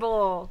finger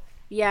bowl.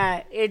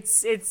 Yeah,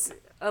 it's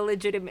a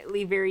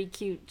legitimately very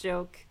cute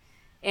joke.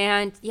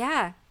 And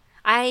yeah,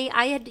 I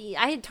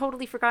had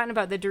totally forgotten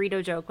about the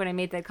Dorito joke when I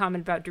made that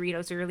comment about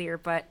Doritos earlier,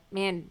 but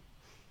man,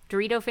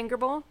 Dorito finger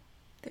bowl?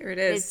 There it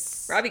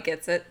is. Robbie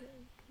gets it.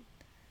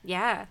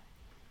 Yeah.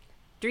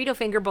 Dorito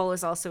finger bowl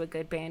is also a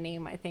good band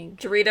name, I think.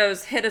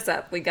 Doritos, hit us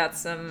up. We got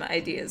some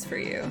ideas for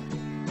you.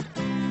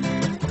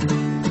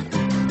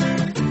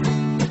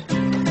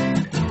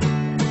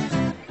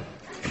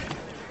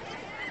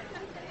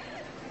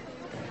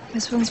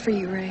 This one's for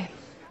you, Ray.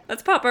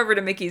 Let's pop over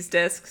to Mickey's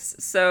Discs.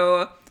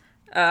 So,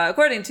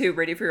 according to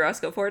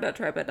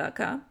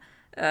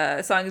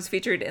ReadyForYourosco4.tribut.com, songs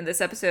featured in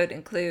this episode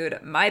include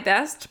My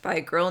Best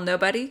by Girl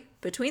Nobody,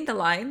 Between the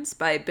Lines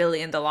by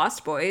Billy and the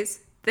Lost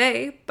Boys,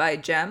 They by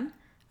Jem,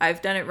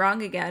 I've Done It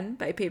Wrong Again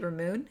by Paper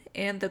Moon,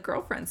 and The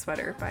Girlfriend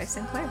Sweater by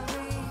Sinclair.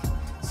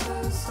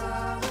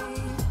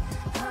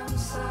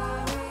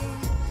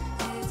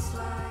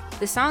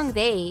 The song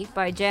They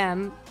by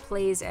Jem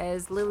plays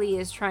as Lily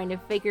is trying to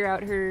figure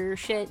out her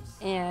shit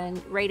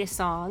and write a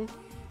song.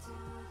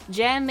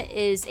 Jem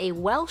is a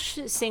Welsh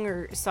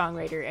singer,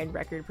 songwriter, and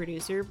record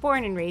producer.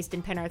 Born and raised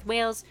in Penarth,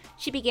 Wales,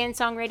 she began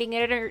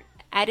songwriting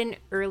at an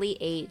early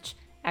age.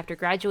 After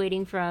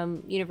graduating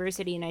from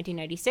university in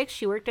 1996,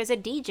 she worked as a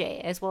DJ,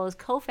 as well as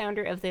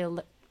co-founder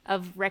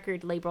of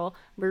record label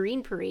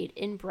Marine Parade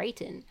in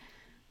Brighton.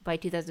 By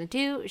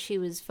 2002, she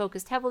was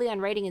focused heavily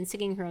on writing and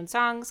singing her own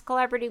songs,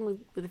 collaborating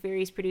with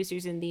various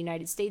producers in the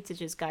United States,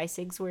 such as Guy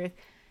Sigsworth,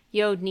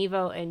 Yod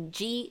Nevo, and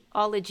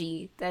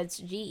G-Ology, that's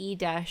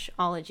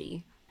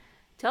G-E-Ology,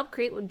 to help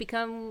create what would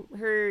become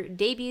her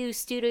debut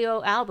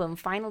studio album,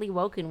 Finally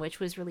Woken,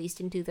 which was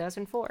released in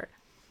 2004.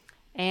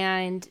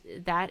 And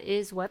that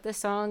is what the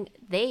song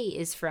They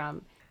is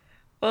from.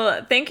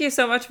 Well, thank you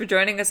so much for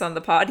joining us on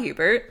the pod,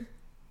 Hubert.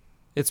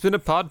 It's been a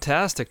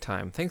podtastic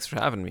time. Thanks for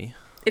having me.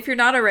 If you're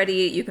not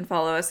already, you can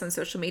follow us on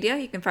social media.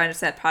 You can find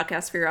us at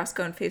Podcast for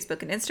Roscoe on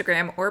Facebook and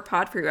Instagram, or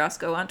Pod for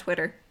Roscoe on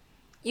Twitter.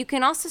 You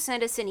can also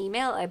send us an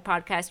email at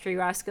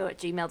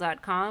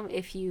podcastforroscoe@gmail.com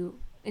if you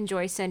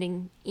enjoy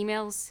sending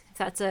emails. If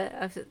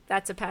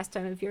that's a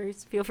pastime of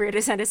yours, feel free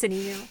to send us an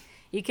email.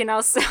 You can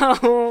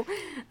also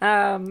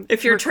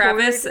if you're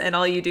Travis and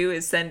all you do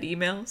is send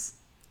emails.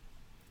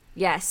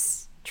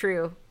 Yes,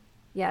 true.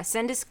 Yeah,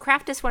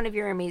 craft us one of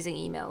your amazing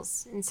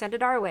emails and send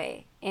it our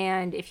way.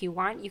 And if you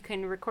want, you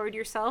can record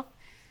yourself,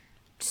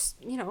 just,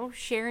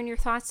 sharing your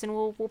thoughts, and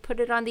we'll put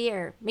it on the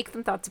air. Make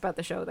them thoughts about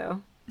the show,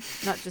 though.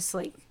 Not just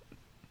like,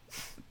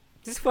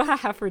 just what I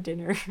have for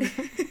dinner.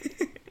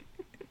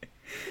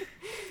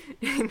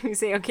 And we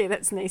say, okay,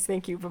 that's nice,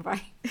 thank you,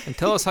 bye-bye. And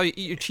tell us how you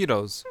eat your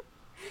Cheetos.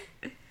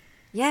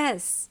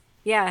 Yes.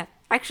 Yeah.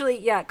 Actually,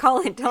 yeah,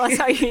 Colin, tell us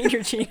how you eat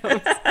your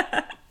Cheetos.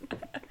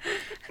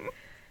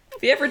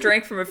 If you ever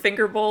drank from a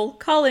finger bowl,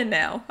 call in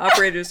now.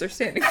 Operators are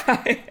standing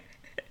by.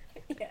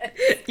 Yes.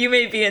 You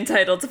may be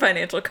entitled to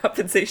financial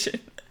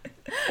compensation.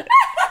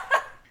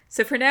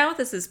 So for now,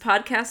 this is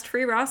Podcast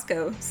Free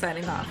Roscoe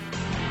signing off.